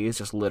body is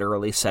just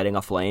literally setting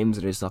aflames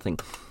and there's nothing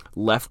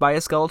left by a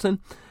skeleton.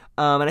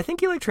 And I think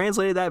he like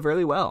translated that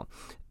very well.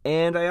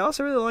 And I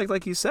also really liked,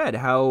 like you said,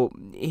 how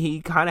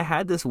he kind of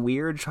had this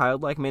weird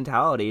childlike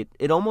mentality.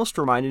 It almost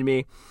reminded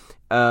me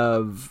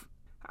of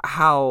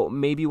how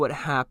maybe what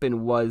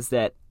happened was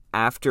that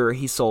after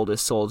he sold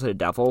his soul to the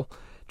devil,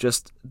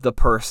 just the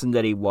person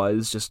that he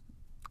was just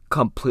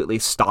completely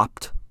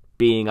stopped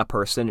being a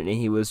person, and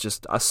he was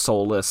just a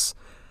soulless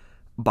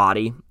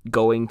body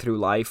going through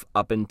life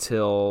up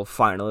until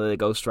finally the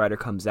Ghost Rider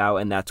comes out,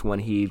 and that's when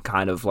he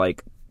kind of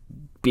like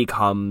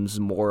becomes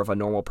more of a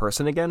normal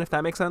person again, if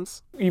that makes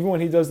sense. Even when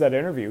he does that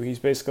interview, he's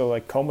basically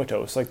like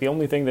comatose. Like, the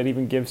only thing that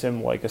even gives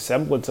him like a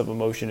semblance of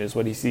emotion is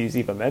when he sees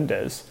Eva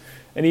Mendes,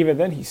 and even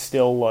then he's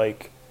still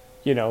like,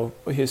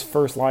 his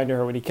first line to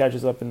her when he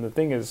catches up in the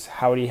thing is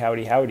howdy,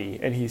 howdy, howdy,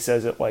 and he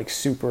says it like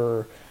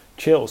super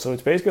chill. So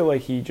it's basically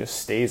like he just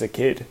stays a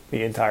kid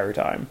the entire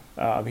time.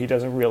 He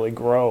doesn't really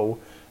grow,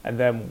 and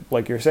then,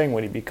 like you're saying,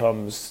 when he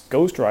becomes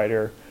Ghost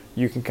Rider,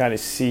 you can kind of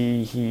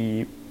see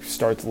he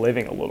starts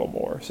living a little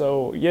more.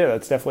 So yeah,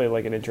 that's definitely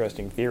like an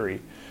interesting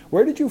theory.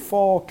 Where did you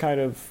fall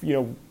kind of,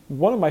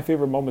 one of my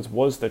favorite moments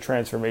was the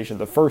transformation,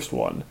 the first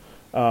one.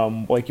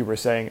 Like you were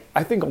saying,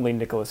 I think only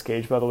Nicolas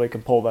Cage, by the way,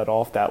 can pull that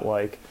off, that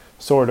like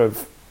sort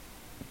of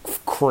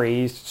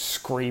crazed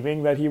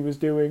screaming that he was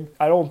doing.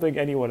 I don't think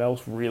anyone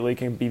else really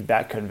can be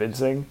that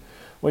convincing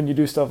when you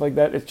do stuff like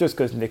that. It's just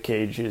because Nick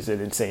Cage is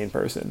an insane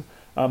person.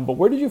 But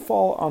where did you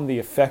fall on the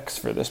effects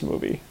for this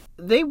movie?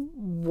 They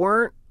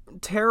weren't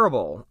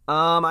terrible.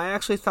 I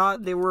actually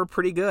thought they were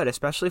pretty good,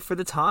 especially for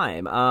the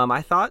time.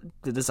 I thought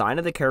the design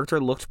of the character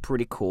looked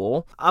pretty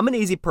cool. I'm an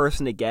easy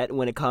person to get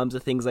when it comes to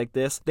things like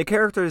this. The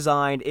character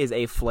design is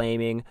a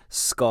flaming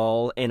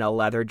skull in a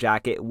leather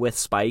jacket with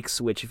spikes,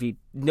 which, if you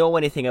know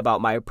anything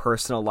about my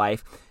personal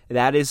life,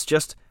 that is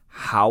just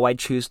how I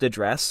choose to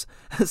dress.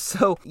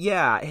 So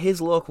yeah,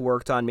 his look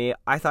worked on me.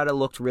 I thought it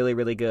looked really,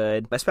 really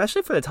good,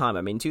 especially for the time.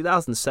 I mean,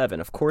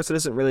 2007, of course it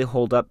doesn't really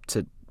hold up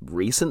to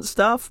recent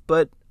stuff,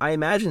 but I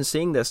imagine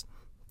seeing this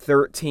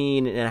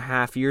 13 and a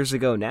half years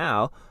ago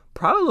now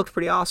probably looked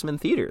pretty awesome in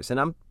theaters, and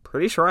I'm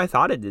pretty sure I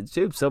thought it did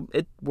too, so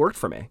it worked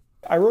for me.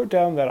 I wrote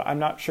down that I'm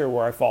not sure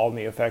where I fall in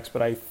the effects,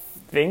 but I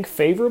think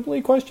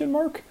favorably, ?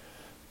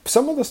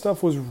 Some of the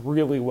stuff was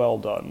really well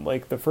done.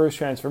 Like the first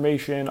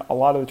transformation, a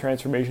lot of the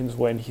transformations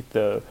when he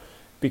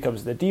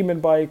becomes the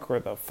demon bike or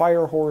the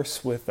fire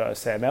horse with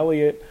Sam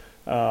Elliott.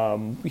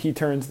 He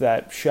turns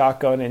that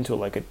shotgun into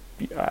like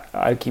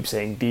I keep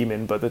saying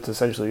demon, but that's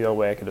essentially the only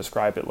way I can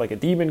describe it, like a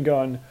demon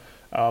gun.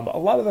 A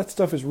lot of that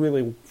stuff is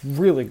really,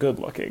 really good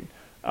looking.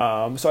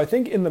 So I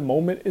think in the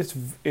moment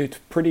it's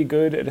pretty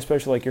good, and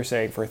especially like you're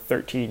saying for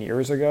 13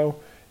 years ago,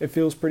 it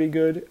feels pretty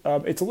good.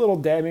 It's a little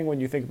damning when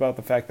you think about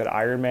the fact that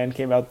Iron Man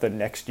came out the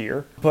next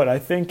year, but I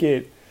think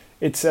it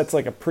sets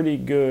like a pretty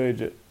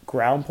good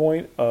ground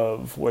point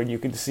of when you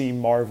can see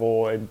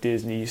Marvel and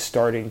Disney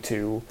starting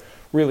to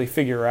really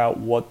figure out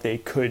what they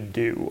could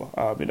do.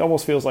 It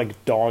almost feels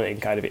like dawning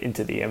kind of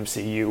into the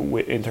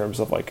MCU in terms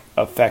of like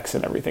effects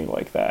and everything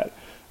like that.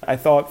 I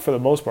thought for the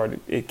most part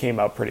it came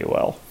out pretty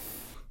well.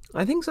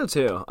 I think so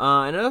too.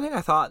 Another thing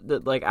I thought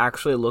that like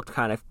actually looked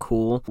kind of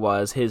cool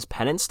was his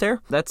penance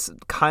stare. That's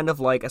kind of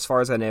like, as far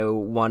as I know,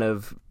 one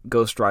of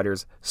Ghost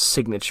Rider's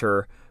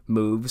signature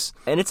moves,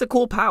 and it's a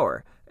cool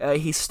power.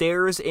 He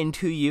stares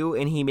into you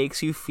and he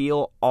makes you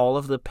feel all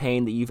of the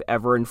pain that you've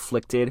ever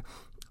inflicted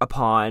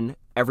upon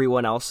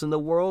everyone else in the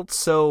world.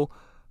 So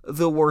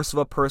the worse of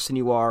a person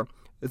you are,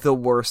 the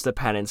worse the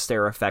penance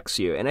stare affects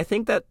you. And I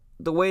think that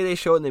the way they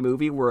show it in the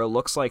movie, where it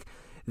looks like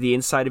the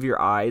inside of your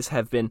eyes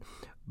have been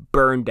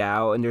burned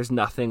out and there's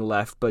nothing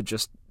left but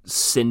just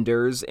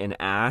cinders and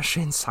ash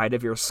inside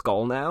of your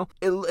skull now,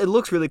 it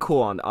looks really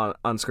cool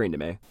on screen to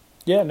me.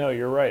 Yeah, no,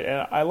 you're right.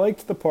 And I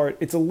liked the part,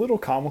 it's a little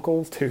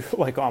comical too,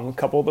 like on a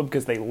couple of them,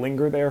 because they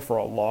linger there for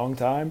a long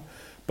time.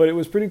 But it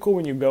was pretty cool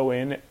when you go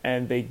in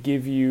and they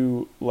give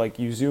you, like,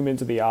 you zoom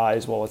into the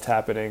eyes while it's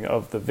happening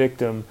of the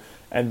victim,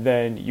 and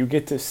then you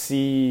get to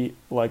see,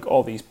 like,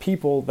 all these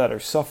people that are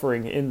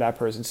suffering in that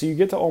person. So you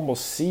get to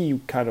almost see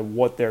kind of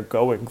what they're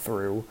going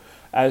through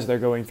as they're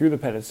going through the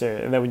penance.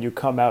 And then when you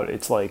come out,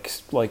 it's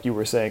like you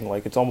were saying,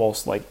 like, it's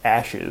almost like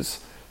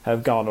ashes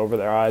have gone over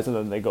their eyes and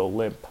then they go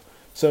limp.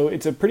 So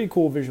it's a pretty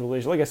cool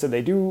visualization. Like I said,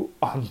 they do,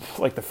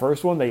 like the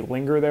first one, they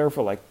linger there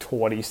for like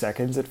 20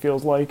 seconds, it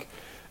feels like.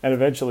 And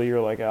eventually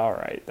you're like, all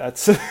right,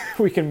 that's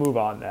we can move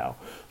on now.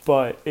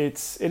 But it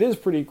is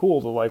pretty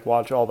cool to like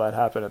watch all that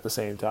happen at the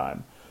same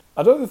time.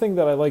 Another thing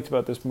that I liked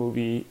about this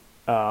movie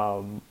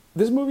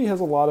has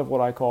a lot of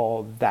what I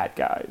call that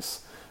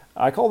guys.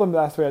 I call them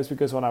that guys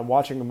because when I'm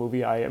watching a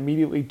movie, I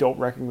immediately don't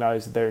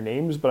recognize their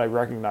names, but I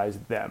recognize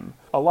them.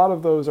 A lot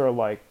of those are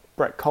like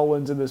Brett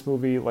Cullen's in this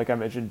movie. Like I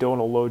mentioned,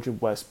 Donal Logue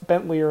and Wes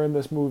Bentley are in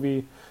this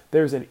movie.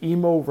 There's an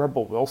emo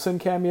Rebel Wilson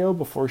cameo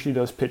before she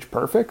does Pitch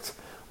Perfect,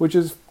 which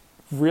is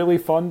really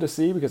fun to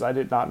see because I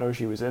did not know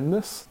she was in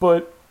this.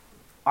 But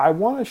I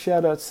want to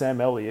shout out Sam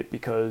Elliott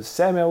because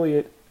Sam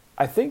Elliott,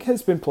 I think,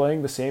 has been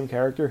playing the same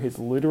character his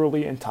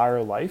literally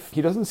entire life.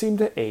 He doesn't seem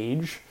to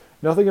age.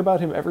 Nothing about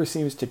him ever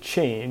seems to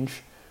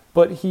change.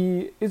 But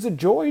he is a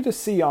joy to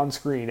see on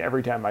screen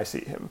every time I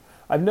see him.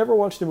 I've never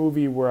watched a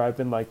movie where I've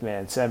been like,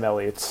 man, Sam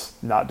Elliott's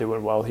not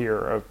doing well here.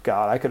 Oh,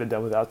 God, I could have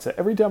done without Sam.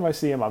 Every time I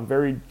see him, I'm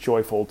very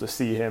joyful to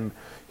see him.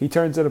 He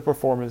turns in a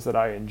performance that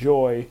I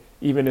enjoy,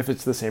 even if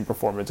it's the same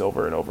performance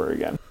over and over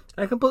again.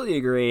 I completely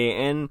agree.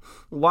 And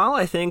while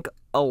I think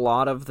a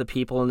lot of the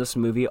people in this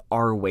movie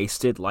are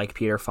wasted, like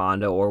Peter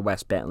Fonda or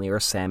Wes Bentley or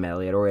Sam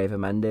Elliott or Eva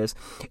Mendes,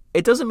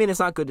 it doesn't mean it's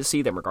not good to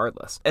see them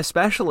regardless.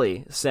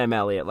 Especially Sam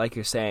Elliott, like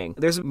you're saying.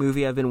 There's a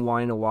movie I've been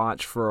wanting to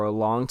watch for a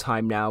long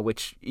time now,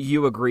 which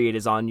you agreed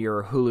is on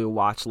your Hulu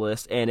watch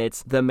list, and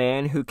it's The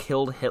Man Who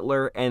Killed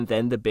Hitler and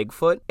Then the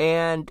Bigfoot.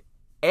 And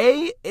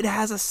it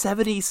has a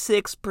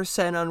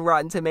 76% on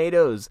Rotten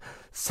Tomatoes.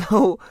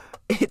 So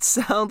it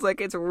sounds like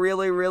it's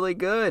really, really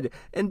good.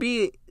 And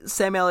B,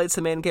 Sam Elliott's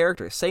the main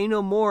character. Say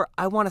no more.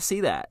 I want to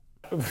see that.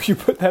 You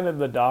put that in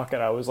the doc,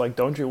 and I was like,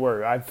 don't you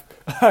worry.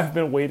 I've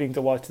been waiting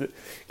to watch it.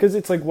 Because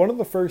it's like one of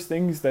the first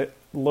things that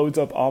loads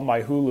up on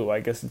my Hulu. I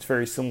guess it's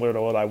very similar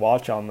to what I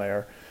watch on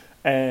there.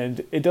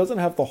 And it doesn't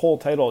have the whole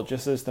title. It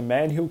just says The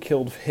Man Who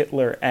Killed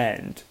Hitler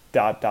and ...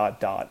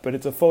 But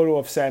it's a photo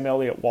of Sam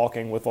Elliott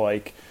walking with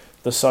like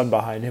the sun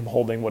behind him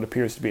holding what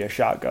appears to be a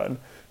shotgun.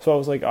 So I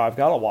was like, oh, I've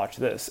got to watch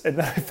this. And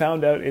then I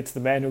found out it's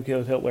The Man Who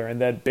Killed Hitler and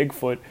then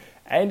Bigfoot,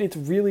 and it's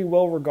really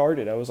well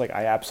regarded. I was like,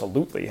 I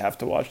absolutely have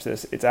to watch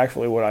this. It's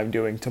actually what I'm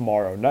doing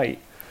tomorrow night.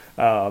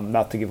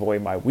 Not to give away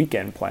my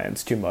weekend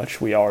plans too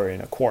much. We are in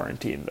a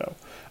quarantine,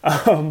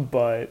 though.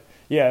 But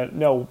yeah,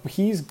 no,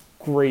 he's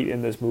great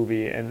in this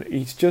movie, and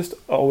he's just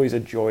always a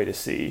joy to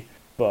see.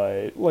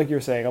 But like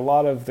you're saying, a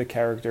lot of the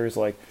characters,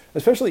 like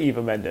especially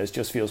Eva Mendes,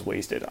 just feels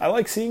wasted. I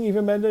like seeing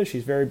Eva Mendes.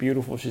 She's very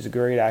beautiful. She's a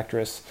great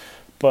actress.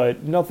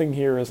 But nothing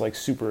here is like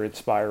super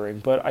inspiring.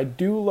 But I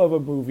do love a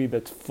movie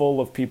that's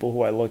full of people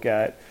who I look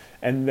at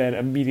and then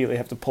immediately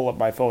have to pull up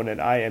my phone and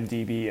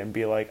IMDb and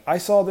be like, I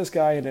saw this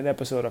guy in an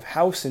episode of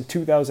House in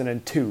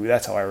 2002.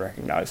 That's how I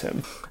recognize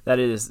him. That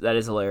is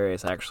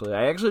hilarious, actually.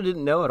 I actually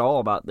didn't know at all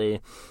about the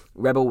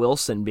Rebel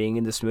Wilson being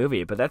in this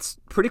movie, but that's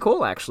pretty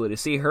cool, actually, to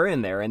see her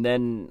in there. And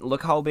then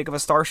look how big of a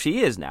star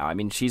she is now. I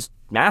mean, she's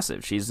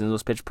massive. She's in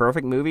those Pitch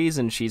Perfect movies,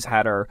 and she's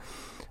had a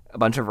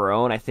bunch of her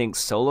own, I think,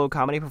 solo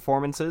comedy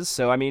performances.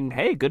 So, I mean,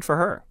 hey, good for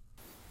her.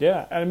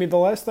 Yeah, and I mean, the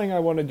last thing I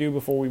want to do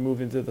before we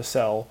move into The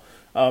Cell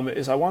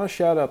is I want to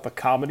shout out the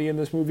comedy in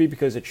this movie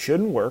because it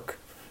shouldn't work.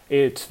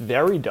 It's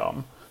very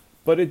dumb,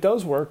 but it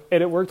does work,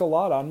 and it worked a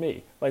lot on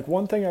me. Like,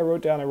 one thing I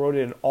wrote down, I wrote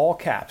it in all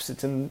caps.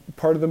 It's in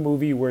part of the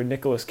movie where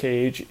Nicolas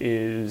Cage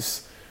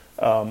is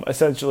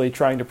essentially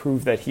trying to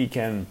prove that he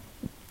can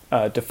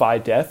defy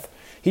death.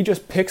 He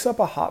just picks up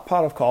a hot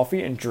pot of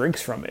coffee and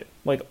drinks from it,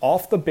 like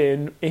off the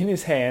bin, in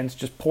his hands,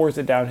 just pours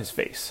it down his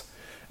face.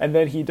 And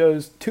then he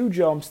does 2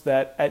 jumps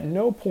that at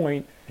no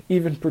point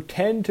even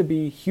pretend to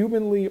be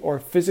humanly or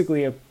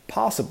physically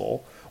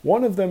impossible.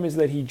 One of them is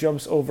that he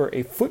jumps over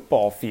a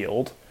football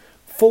field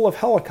full of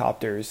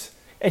helicopters,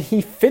 and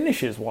he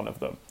finishes one of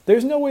them.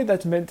 There's no way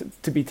that's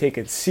meant to be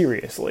taken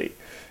seriously.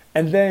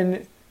 And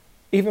then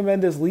Eva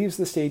Mendes leaves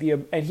the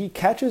stadium, and he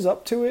catches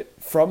up to it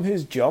from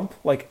his jump,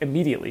 like,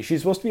 immediately.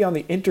 She's supposed to be on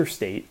the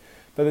interstate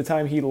by the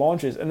time he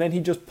launches, and then he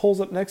just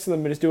pulls up next to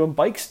them and is doing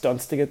bike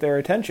stunts to get their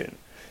attention.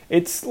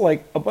 It's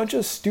like a bunch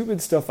of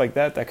stupid stuff like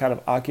that that kind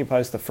of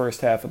occupies the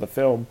first half of the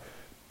film.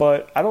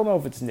 But I don't know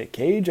if it's Nick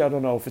Cage, I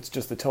don't know if it's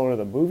just the tone of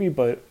the movie,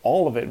 but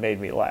all of it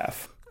made me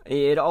laugh.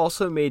 It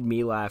also made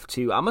me laugh,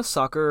 too. I'm a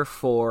sucker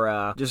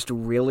for just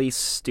really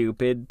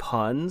stupid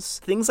puns.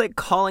 Things like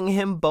calling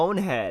him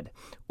Bonehead,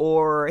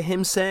 or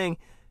him saying,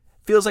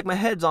 feels like my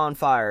head's on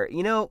fire.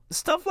 You know,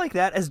 stuff like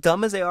that, as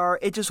dumb as they are,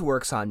 it just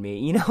works on me,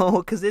 you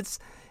know? Because it's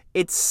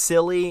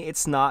silly,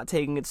 it's not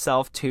taking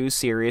itself too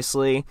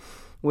seriously,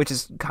 which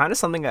is kind of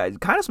something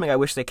I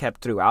wish they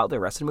kept throughout the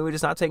rest of the movie,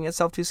 just not taking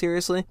itself too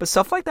seriously. But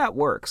stuff like that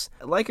works.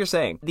 Like you're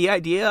saying, the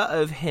idea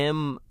of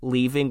him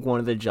leaving one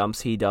of the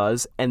jumps he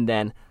does and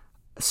then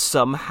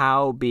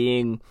somehow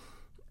being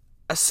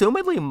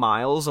assumedly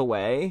miles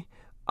away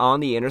on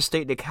the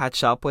interstate to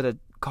catch up with a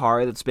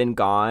car that's been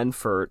gone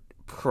for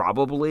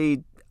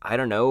probably, I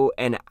don't know,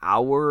 an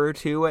hour or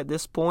two at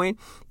this point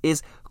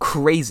is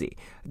crazy.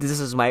 Does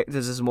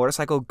this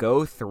motorcycle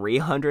go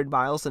 300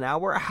 miles an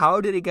hour? How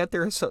did it get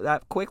there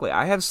that quickly?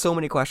 I have so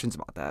many questions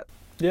about that.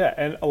 Yeah,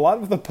 and a lot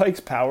of the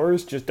bike's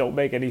powers just don't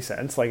make any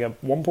sense. Like,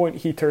 at one point,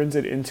 he turns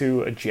it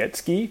into a jet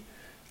ski,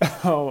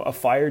 a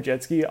fire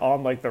jet ski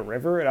on, like, the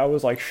river, and I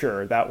was like,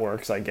 sure, that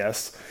works, I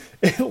guess.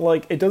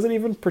 It doesn't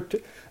even...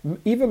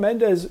 Eva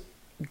Mendes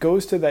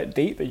goes to that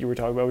date that you were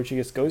talking about when she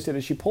gets ghosted,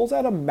 and she pulls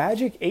out a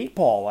magic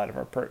 8-ball out of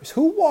her purse.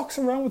 Who walks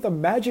around with a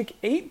magic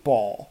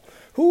 8-ball?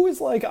 Who is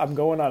like, I'm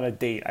going on a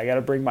date, I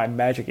gotta bring my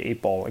magic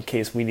 8-ball in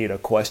case we need a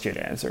question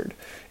answered?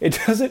 It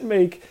doesn't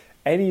make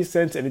any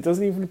sense, and it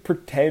doesn't even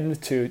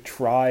pretend to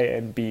try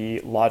and be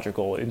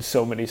logical in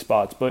so many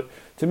spots. But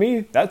to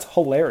me, that's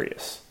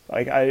hilarious.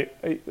 Like, a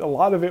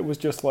lot of it was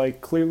just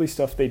like clearly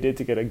stuff they did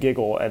to get a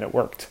giggle, and it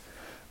worked.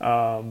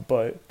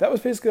 But that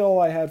was basically all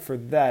I had for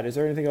that. Is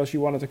there anything else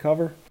you wanted to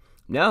cover?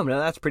 No,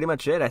 that's pretty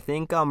much it. I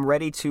think I'm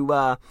ready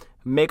to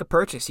make a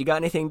purchase. You got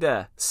anything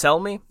to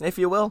sell me, if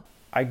you will?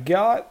 I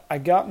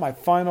got my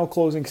final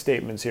closing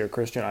statements here,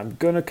 Christian. I'm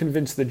gonna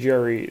convince the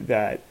jury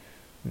that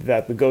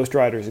the Ghost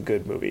Rider is a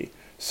good movie.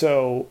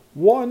 So,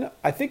 one,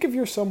 I think if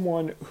you're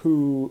someone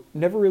who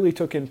never really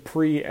took in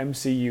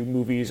pre-MCU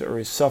movies or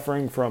is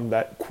suffering from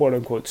that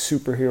quote-unquote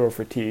superhero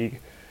fatigue,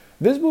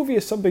 this movie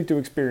is something to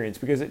experience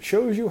because it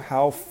shows you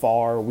how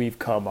far we've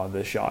come on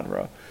this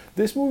genre.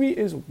 This movie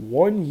is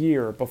 1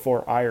 year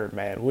before Iron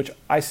Man, which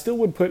I still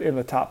would put in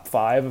the top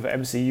 5 of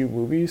MCU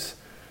movies.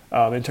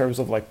 In terms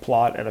of like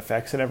plot and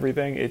effects and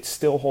everything, it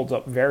still holds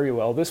up very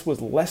well. This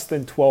was less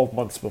than 12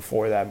 months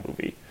before that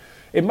movie.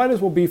 It might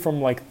as well be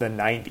from like the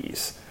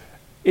 90s.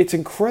 It's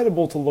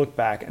incredible to look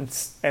back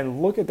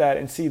and look at that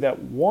and see that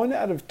 1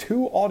 out of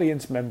 2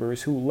 audience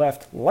members who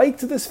left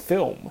liked this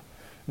film,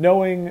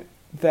 knowing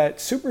that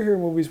superhero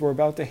movies were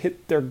about to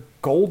hit their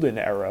golden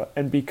era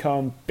and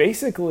become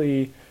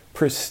basically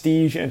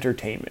prestige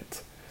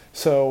entertainment.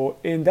 So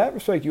in that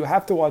respect, you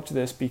have to watch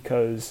this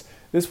because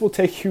this will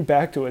take you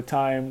back to a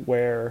time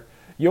where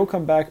you'll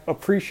come back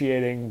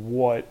appreciating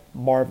what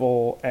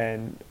Marvel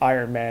and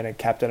Iron Man and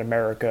Captain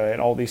America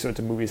and all these sorts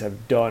of movies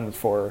have done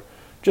for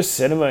just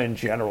cinema in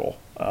general,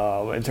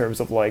 in terms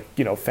of like,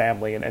 you know,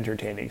 family and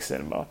entertaining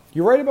cinema.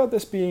 You're right about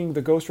this being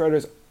the Ghost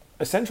Rider's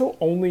essential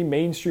only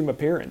mainstream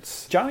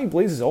appearance. Johnny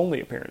Blaze's only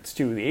appearance,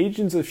 too. The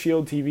Agents of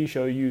S.H.I.E.L.D. TV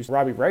show used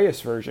Robbie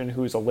Reyes' version,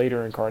 who's a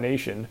later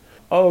incarnation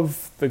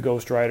of the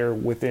Ghost Rider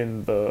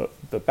within the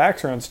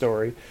background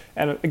story.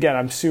 And again,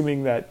 I'm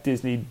assuming that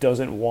Disney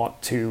doesn't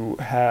want to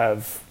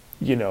have,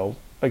 you know,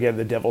 again,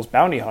 the Devil's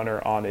Bounty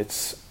Hunter on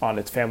its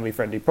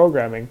family-friendly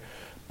programming.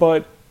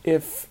 But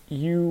if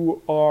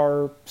you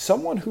are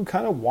someone who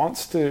kind of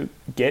wants to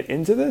get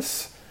into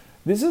this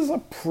is a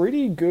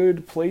pretty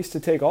good place to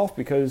take off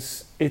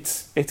because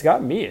it's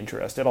got me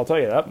interested, I'll tell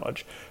you that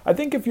much. I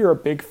think if you're a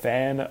big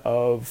fan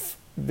of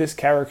this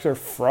character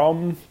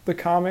from the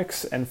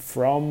comics and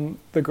from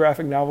the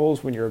graphic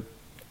novels, when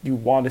you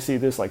want to see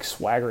this like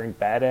swaggering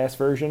badass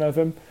version of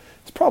him,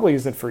 this probably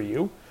isn't for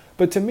you.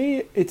 But to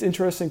me, it's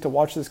interesting to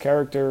watch this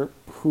character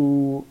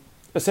who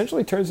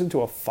essentially turns into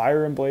a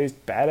fire and blaze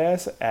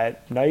badass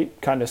at night,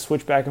 kind of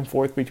switch back and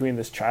forth between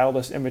this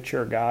childish,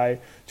 immature guy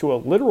to a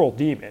literal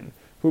demon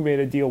who made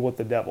a deal with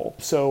the devil.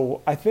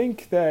 So I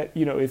think that,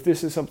 you know, if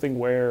this is something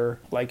where,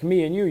 like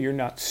me and you're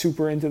not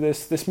super into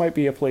this might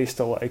be a place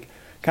to like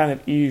kind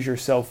of ease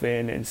yourself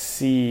in and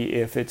see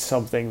if it's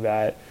something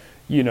that,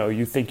 you know,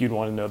 you think you'd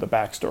want to know the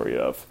backstory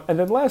of. And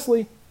then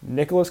lastly,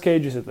 Nicolas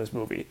Cage is in this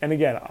movie. And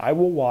again, I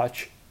will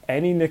watch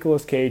any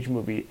Nicolas Cage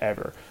movie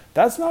ever.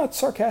 That's not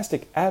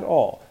sarcastic at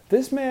all.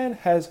 This man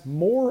has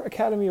more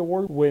Academy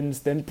Award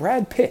wins than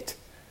Brad Pitt.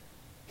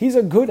 He's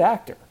a good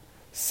actor.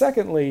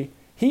 Secondly,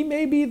 he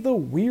may be the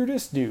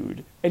weirdest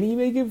dude, and he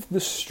may give the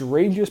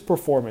strangest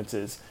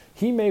performances.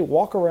 He may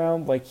walk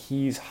around like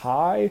he's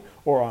high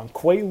or on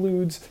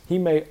Quaaludes. He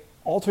may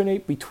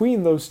alternate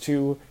between those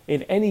two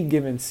in any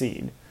given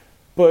scene.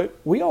 But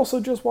we also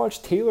just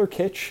watched Taylor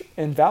Kitsch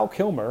and Val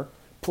Kilmer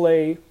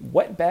play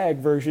wet bag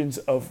versions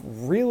of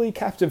really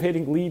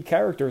captivating lead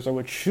characters, or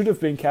what should have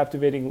been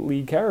captivating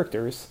lead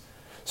characters.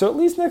 So at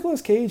least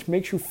Nicolas Cage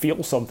makes you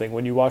feel something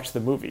when you watch the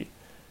movie.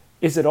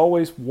 Is it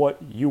always what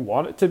you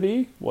want it to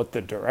be? What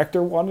the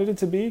director wanted it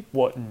to be?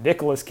 What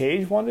Nicolas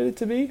Cage wanted it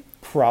to be?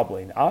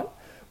 Probably not.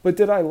 But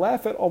did I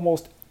laugh at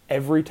almost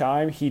every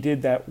time he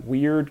did that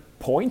weird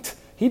point?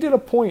 He did a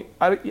point,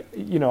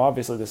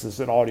 obviously this is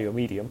an audio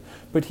medium,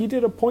 but he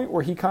did a point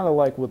where he kind of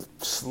like would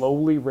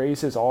slowly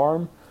raise his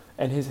arm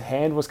and his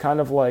hand was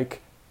kind of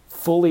like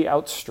fully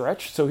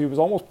outstretched, so he was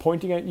almost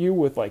pointing at you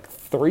with like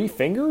 3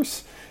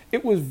 fingers.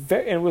 It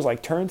was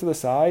like turned to the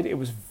side. It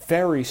was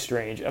very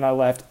strange, and I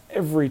laughed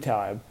every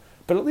time.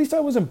 But at least I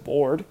wasn't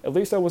bored. At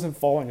least I wasn't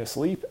falling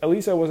asleep. At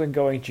least I wasn't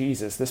going,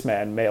 Jesus, this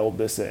man mailed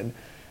this in.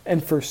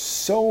 And for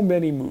so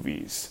many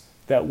movies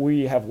that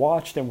we have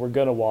watched and we're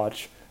going to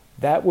watch,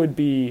 that would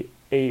be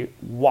a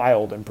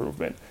wild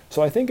improvement.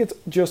 So I think it's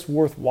just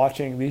worth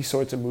watching these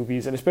sorts of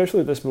movies, and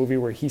especially this movie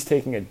where he's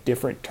taking a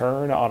different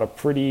turn on a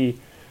pretty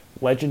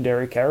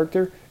legendary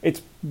character.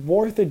 It's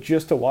worth it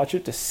just to watch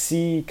it, to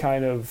see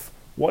kind of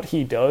what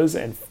he does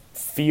and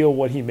feel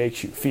what he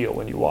makes you feel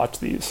when you watch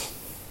these.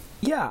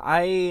 Yeah,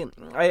 I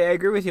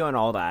agree with you on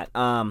all that.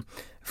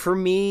 For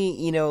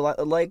me,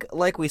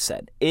 like we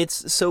said,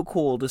 it's so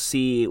cool to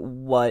see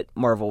what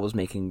Marvel was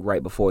making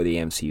right before the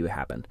MCU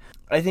happened.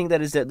 I think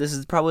this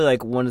is probably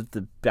like one of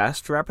the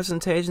best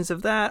representations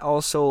of that.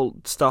 Also,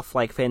 stuff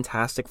like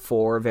Fantastic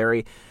Four,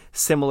 very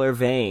similar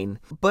vein.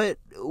 But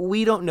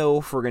we don't know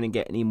if we're going to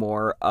get any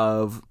more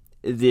of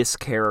this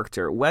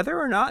character. Whether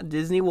or not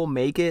Disney will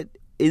make it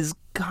is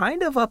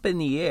kind of up in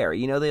the air.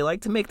 They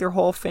like to make their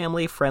whole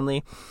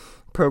family-friendly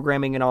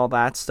programming and all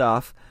that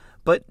stuff.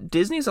 But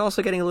Disney's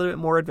also getting a little bit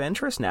more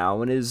adventurous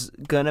now and is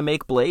going to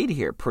make Blade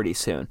here pretty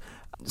soon.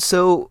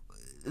 So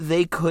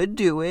they could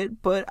do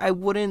it, but I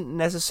wouldn't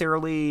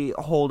necessarily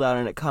hold out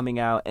on it coming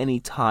out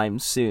anytime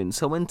soon.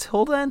 So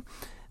until then,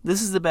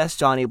 this is the best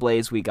Johnny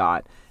Blaze we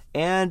got.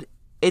 And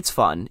it's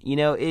fun.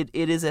 It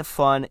is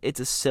it's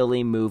a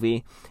silly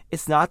movie.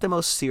 It's not the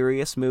most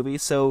serious movie.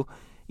 So,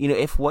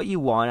 if what you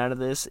want out of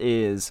this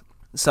is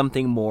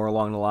something more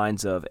along the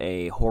lines of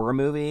a horror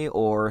movie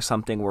or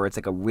something where it's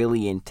like a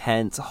really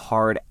intense,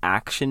 hard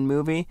action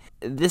movie,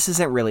 this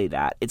isn't really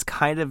that. It's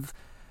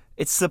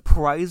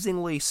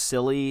surprisingly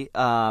silly.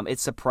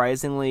 It's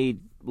surprisingly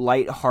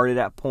lighthearted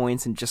at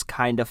points and just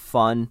kind of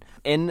fun.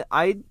 And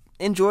I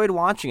enjoyed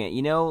watching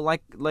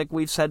it. Like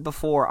we've said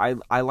before,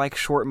 I like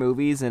short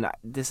movies, and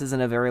this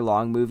isn't a very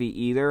long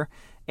movie either.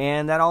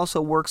 And that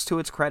also works to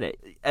its credit.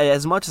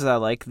 As much as I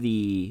like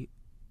the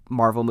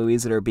Marvel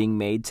movies that are being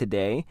made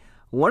today,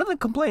 one of the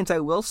complaints I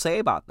will say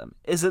about them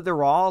is that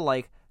they're all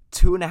like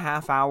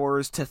 2.5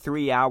 hours to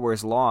 3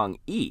 hours long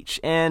each.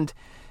 And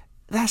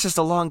that's just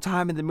a long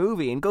time in the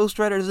movie. And Ghost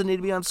Rider doesn't need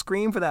to be on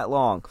screen for that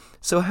long.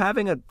 So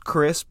having a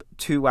crisp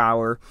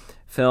 2-hour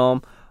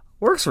film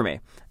works for me.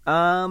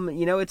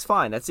 It's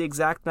fine. That's the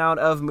exact amount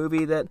of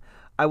movie that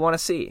I want to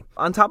see.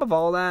 On top of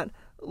all that,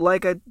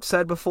 like I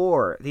said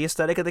before, the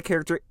aesthetic of the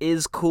character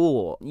is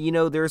cool.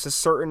 There's a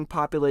certain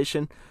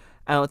population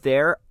out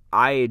there,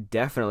 I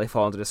definitely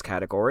fall into this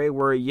category,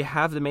 where you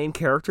have the main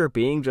character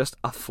being just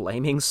a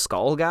flaming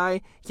skull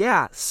guy.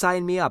 Yeah,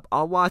 sign me up.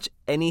 I'll watch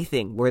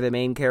anything where the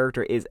main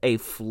character is a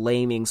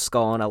flaming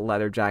skull in a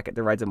leather jacket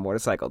that rides a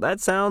motorcycle. That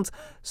sounds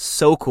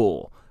so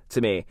cool to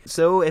me.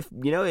 So if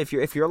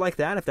you're like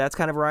that, if that's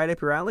kind of right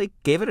up your alley,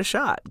 give it a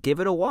shot.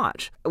 Give it a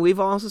watch. We've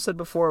also said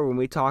before when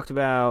we talked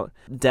about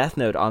Death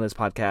Note on this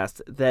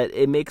podcast that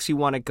it makes you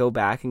want to go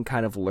back and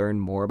kind of learn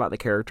more about the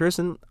characters,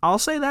 and I'll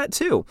say that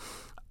too.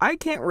 I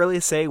can't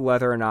really say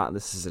whether or not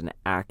this is an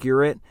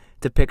accurate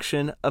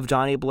depiction of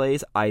Johnny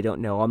Blaze. I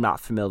don't know. I'm not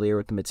familiar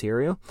with the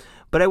material.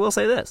 But I will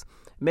say this.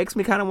 It makes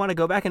me kind of want to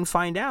go back and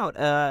find out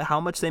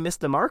how much they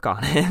missed the mark on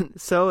it.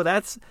 So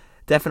that's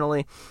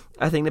definitely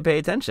a thing to pay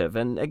attention to.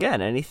 And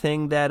again,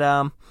 anything that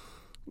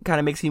kind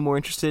of makes you more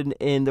interested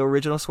in the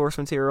original source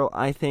material,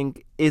 I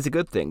think is a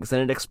good thing. Because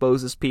then it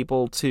exposes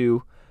people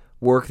to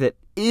work that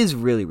is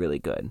really, really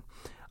good.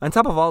 On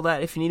top of all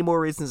that, if you need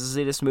more reasons to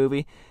see this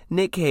movie,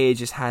 Nick Cage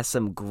just has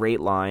some great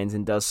lines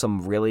and does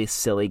some really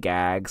silly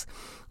gags.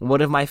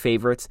 One of my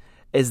favorites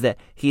is that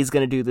he's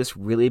going to do this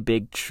really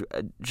big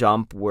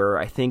jump where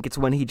I think it's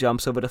when he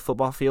jumps over the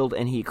football field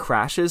and he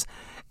crashes.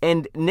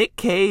 And Nick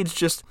Cage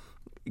just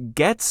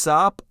gets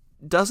up,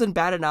 doesn't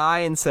bat an eye,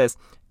 and says,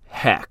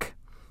 "Heck.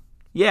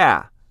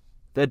 Yeah,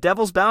 the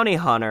Devil's Bounty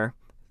Hunter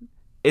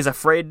is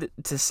afraid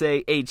to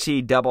say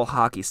HE double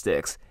hockey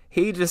sticks.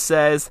 He just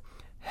says,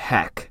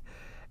 heck."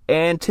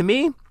 And to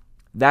me,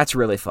 that's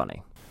really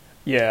funny.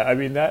 Yeah, I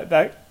mean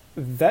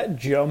that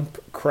jump,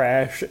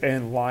 crash,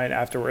 and line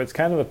afterwards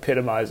kind of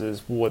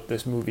epitomizes what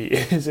this movie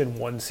is in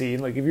one scene.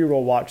 Like, if you were to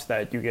watch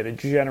that, you get a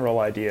general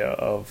idea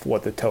of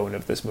what the tone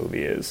of this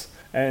movie is.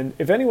 And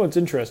if anyone's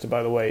interested,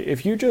 by the way,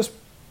 if you just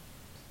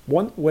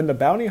when the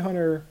bounty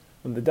hunter,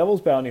 when the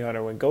Devil's Bounty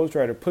Hunter, when Ghost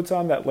Rider puts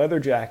on that leather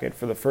jacket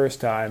for the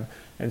first time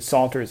and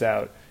saunters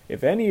out,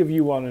 if any of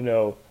you want to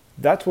know,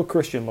 that's what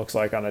Christian looks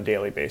like on a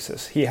daily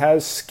basis. He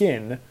has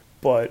skin,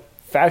 but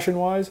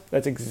fashion-wise,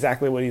 that's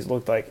exactly what he's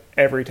looked like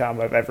every time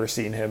I've ever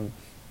seen him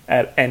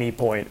at any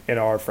point in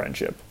our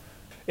friendship.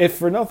 If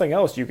for nothing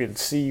else, you can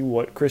see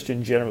what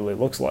Christian generally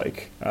looks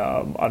like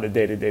on a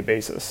day-to-day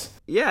basis.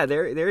 Yeah,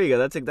 there you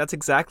go. That's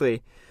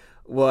exactly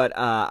what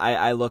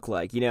I look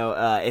like.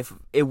 If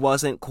it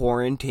wasn't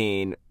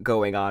quarantine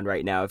going on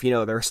right now, if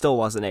there still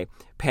wasn't a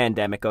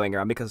pandemic going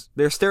around, because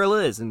there still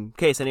is, in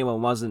case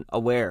anyone wasn't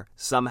aware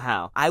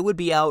somehow, I would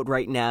be out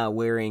right now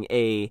wearing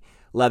a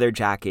leather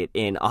jacket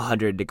in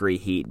 100-degree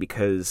heat,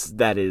 because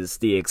that is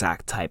the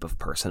exact type of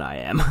person I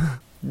am.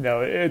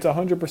 No, it's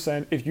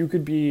 100%. If you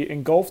could be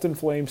engulfed in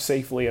flames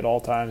safely at all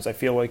times, I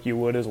feel like you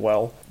would as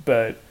well.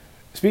 But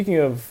speaking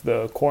of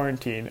the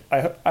quarantine,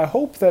 I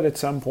hope that at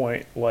some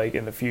point, like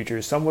in the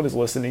future, someone is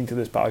listening to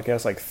this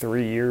podcast like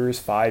 3 years,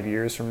 5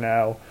 years from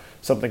now,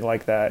 something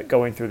like that,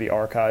 going through the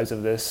archives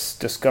of this,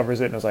 discovers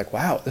it and is like,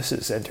 wow, this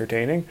is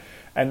entertaining.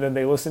 And then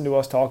they listen to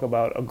us talk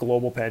about a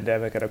global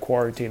pandemic and a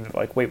quarantine and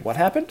like, wait, what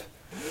happened?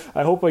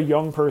 I hope a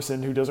young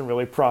person who doesn't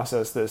really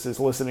process this is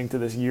listening to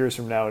this years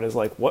from now and is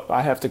like, what?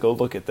 I have to go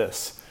look at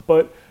this.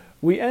 But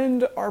we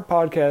end our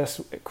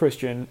podcast,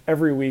 Christian,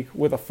 every week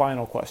with a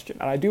final question.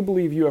 And I do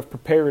believe you have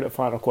prepared a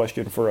final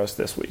question for us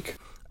this week.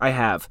 I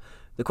have.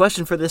 The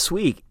question for this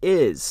week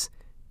is,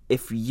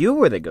 if you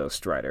were the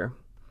Ghost Rider,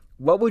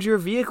 what would your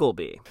vehicle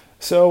be?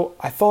 So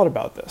I thought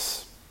about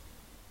this.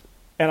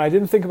 And I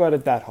didn't think about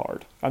it that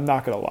hard. I'm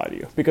not going to lie to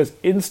you. Because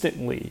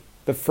instantly,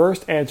 the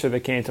first answer that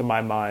came to my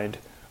mind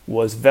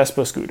was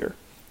Vespa scooter.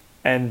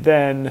 And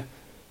then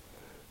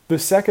the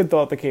second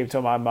thought that came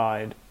to my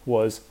mind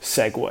was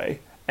Segway.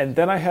 And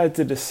then I had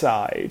to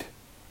decide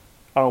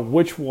on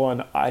which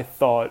one I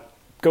thought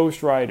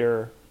Ghost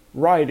Rider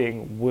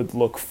riding would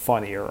look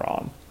funnier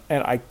on.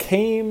 And I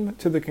came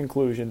to the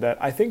conclusion that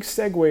I think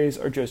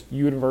Segways are just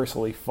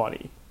universally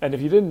funny. And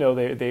if you didn't know,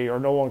 they are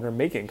no longer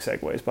making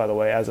Segways, by the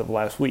way, as of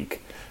last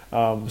week.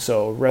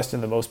 So rest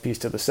in the most peace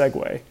to the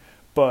Segway.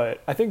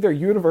 But I think they're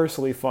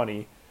universally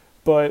funny.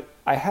 But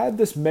I had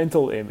this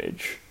mental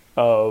image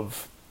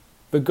of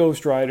the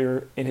Ghost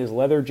Rider in his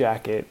leather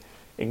jacket,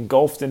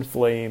 engulfed in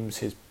flames,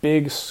 his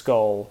big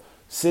skull,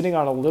 sitting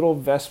on a little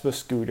Vespa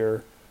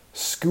scooter,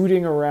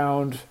 scooting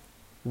around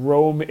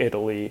Rome,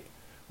 Italy,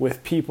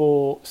 with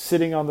people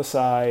sitting on the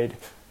side,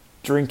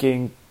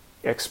 drinking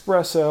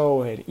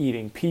espresso and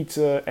eating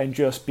pizza, and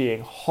just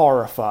being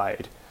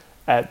horrified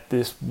at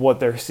what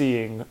they're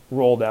seeing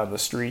roll down the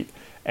street.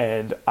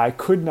 And I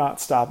could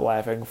not stop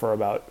laughing for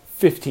about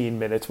 15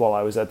 minutes while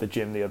I was at the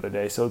gym the other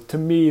day. So to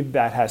me,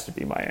 that has to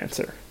be my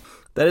answer.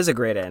 That is a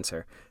great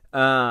answer.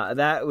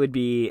 That would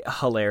be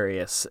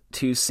hilarious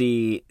to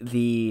see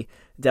the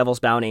Devil's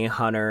Bounty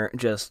Hunter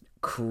just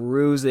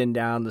cruising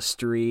down the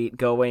street,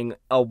 going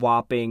a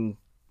whopping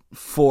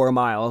 4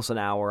 miles an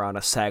hour on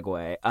a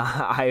Segway.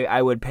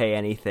 I would pay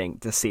anything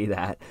to see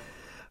that.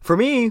 For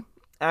me,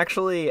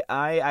 actually,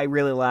 I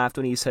really laughed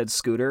when he said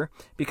scooter,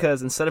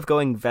 because instead of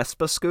going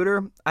Vespa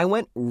scooter, I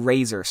went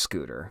Razor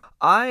scooter.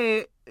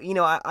 I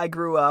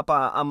grew up,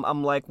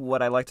 I'm like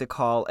what I like to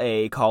call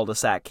a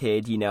cul-de-sac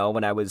kid.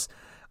 When I was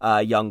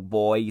a young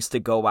boy, I used to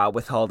go out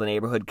with all the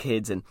neighborhood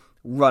kids and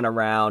run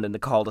around in the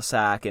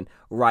cul-de-sac and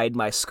ride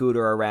my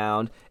scooter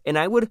around. And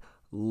I would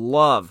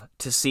love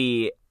to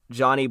see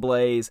Johnny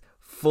Blaze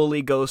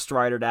fully Ghost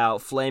Ridered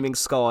out, flaming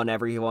skull and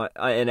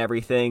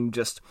everything,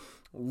 just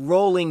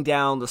rolling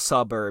down the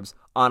suburbs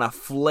on a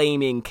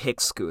flaming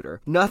kick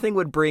scooter. Nothing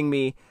would bring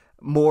me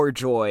more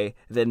joy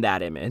than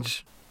that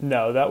image.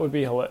 No, that would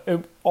be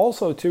hilarious.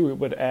 Also, too, it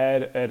would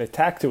add an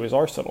attack to his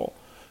arsenal,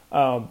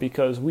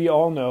 because we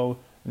all know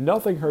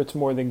nothing hurts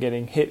more than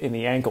getting hit in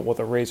the ankle with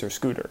a Razor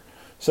scooter.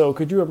 So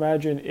could you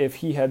imagine if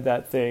he had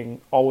that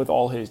thing with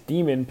all his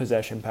demon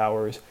possession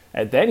powers,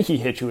 and then he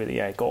hit you in the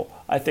ankle?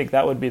 I think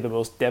that would be the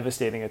most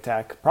devastating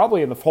attack,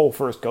 probably in the whole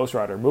first Ghost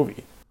Rider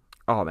movie.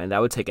 Oh man, that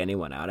would take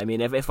anyone out. I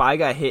mean, if I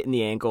got hit in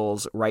the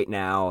ankles right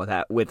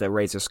now with a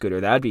Razor scooter,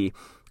 that would be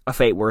a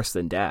fate worse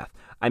than death.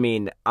 I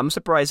mean, I'm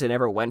surprised they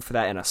never went for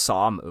that in a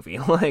Saw movie.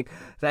 Like,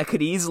 that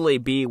could easily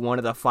be one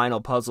of the final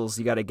puzzles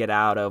you got to get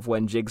out of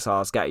when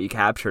Jigsaw's got you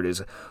captured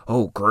is,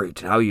 oh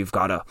great, now you've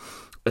got to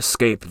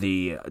escape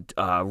the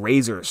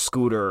Razor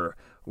scooter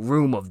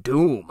room of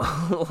doom.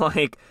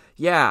 Like,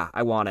 yeah,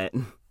 I want it.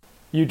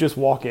 You just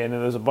walk in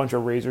and there's a bunch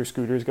of Razor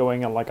scooters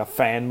going on like a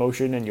fan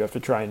motion, and you have to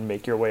try and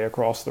make your way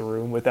across the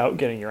room without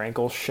getting your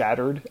ankles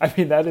shattered. I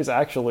mean, that is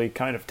actually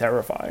kind of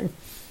terrifying.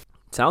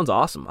 Sounds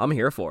awesome. I'm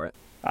here for it.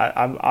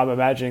 I'm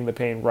imagining the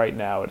pain right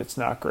now, and it's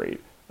not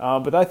great.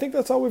 But I think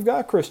that's all we've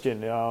got,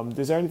 Christian.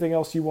 Is there anything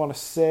else you want to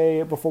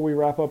say before we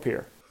wrap up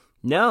here?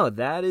 No,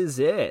 that is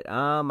it.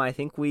 I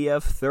think we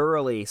have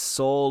thoroughly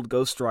sold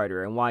Ghost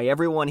Rider and why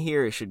everyone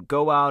here should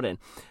go out and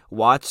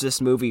watch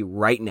this movie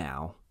right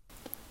now.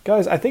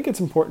 Guys, I think it's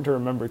important to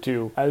remember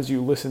too, as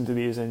you listen to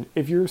these, and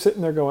if you're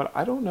sitting there going,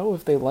 I don't know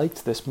if they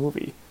liked this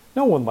movie.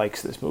 No one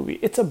likes this movie.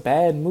 It's a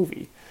bad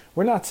movie.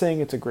 We're not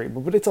saying it's a great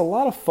movie, but it's a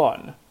lot of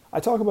fun. I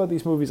talk about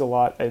these movies a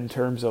lot in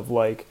terms of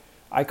like,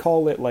 I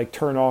call it like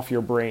turn off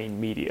your brain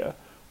media,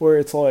 where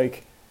it's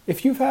like,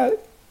 if you've had,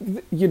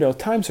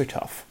 times are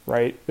tough,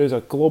 right? There's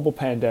a global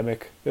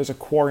pandemic, there's a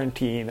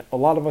quarantine, a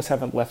lot of us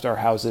haven't left our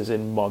houses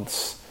in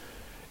months.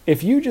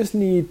 If you just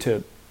need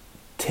to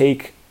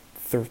take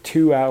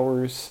 2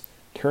 hours,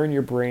 turn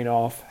your brain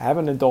off, have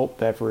an adult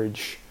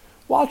beverage,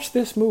 watch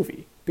this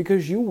movie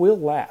because you will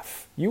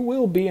laugh. You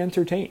will be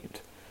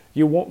entertained.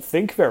 You won't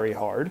think very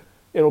hard.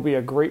 It'll be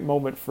a great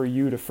moment for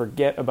you to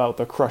forget about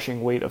the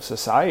crushing weight of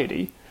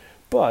society,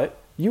 but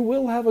you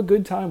will have a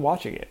good time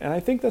watching it. And I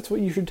think that's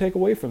what you should take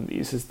away from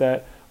these, is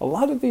that a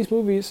lot of these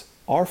movies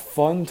are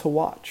fun to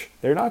watch.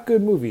 They're not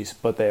good movies,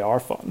 but they are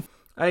fun.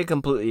 I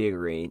completely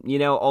agree.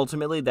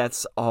 Ultimately,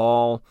 that's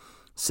all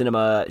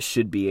cinema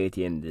should be at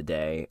the end of the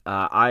day.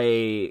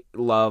 I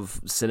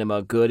love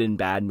cinema, good and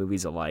bad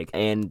movies alike,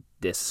 and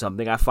this is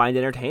something I find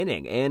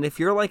entertaining. And if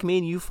you're like me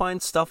and you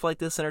find stuff like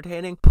this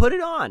entertaining, put it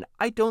on.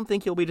 I don't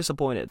think you'll be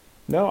disappointed.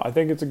 No, I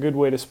think it's a good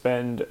way to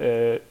spend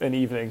an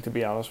evening, to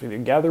be honest with you.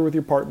 Gather with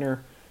your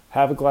partner,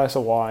 have a glass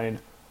of wine,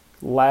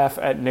 laugh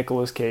at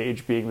Nicolas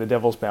Cage being the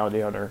devil's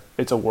bounty hunter.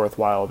 It's a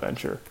worthwhile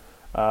adventure.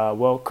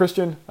 Well,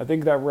 Christian, I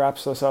think that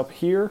wraps us up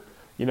here.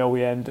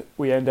 We end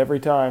every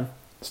time.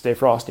 Stay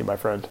frosty, my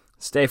friend.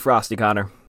 Stay frosty, Connor.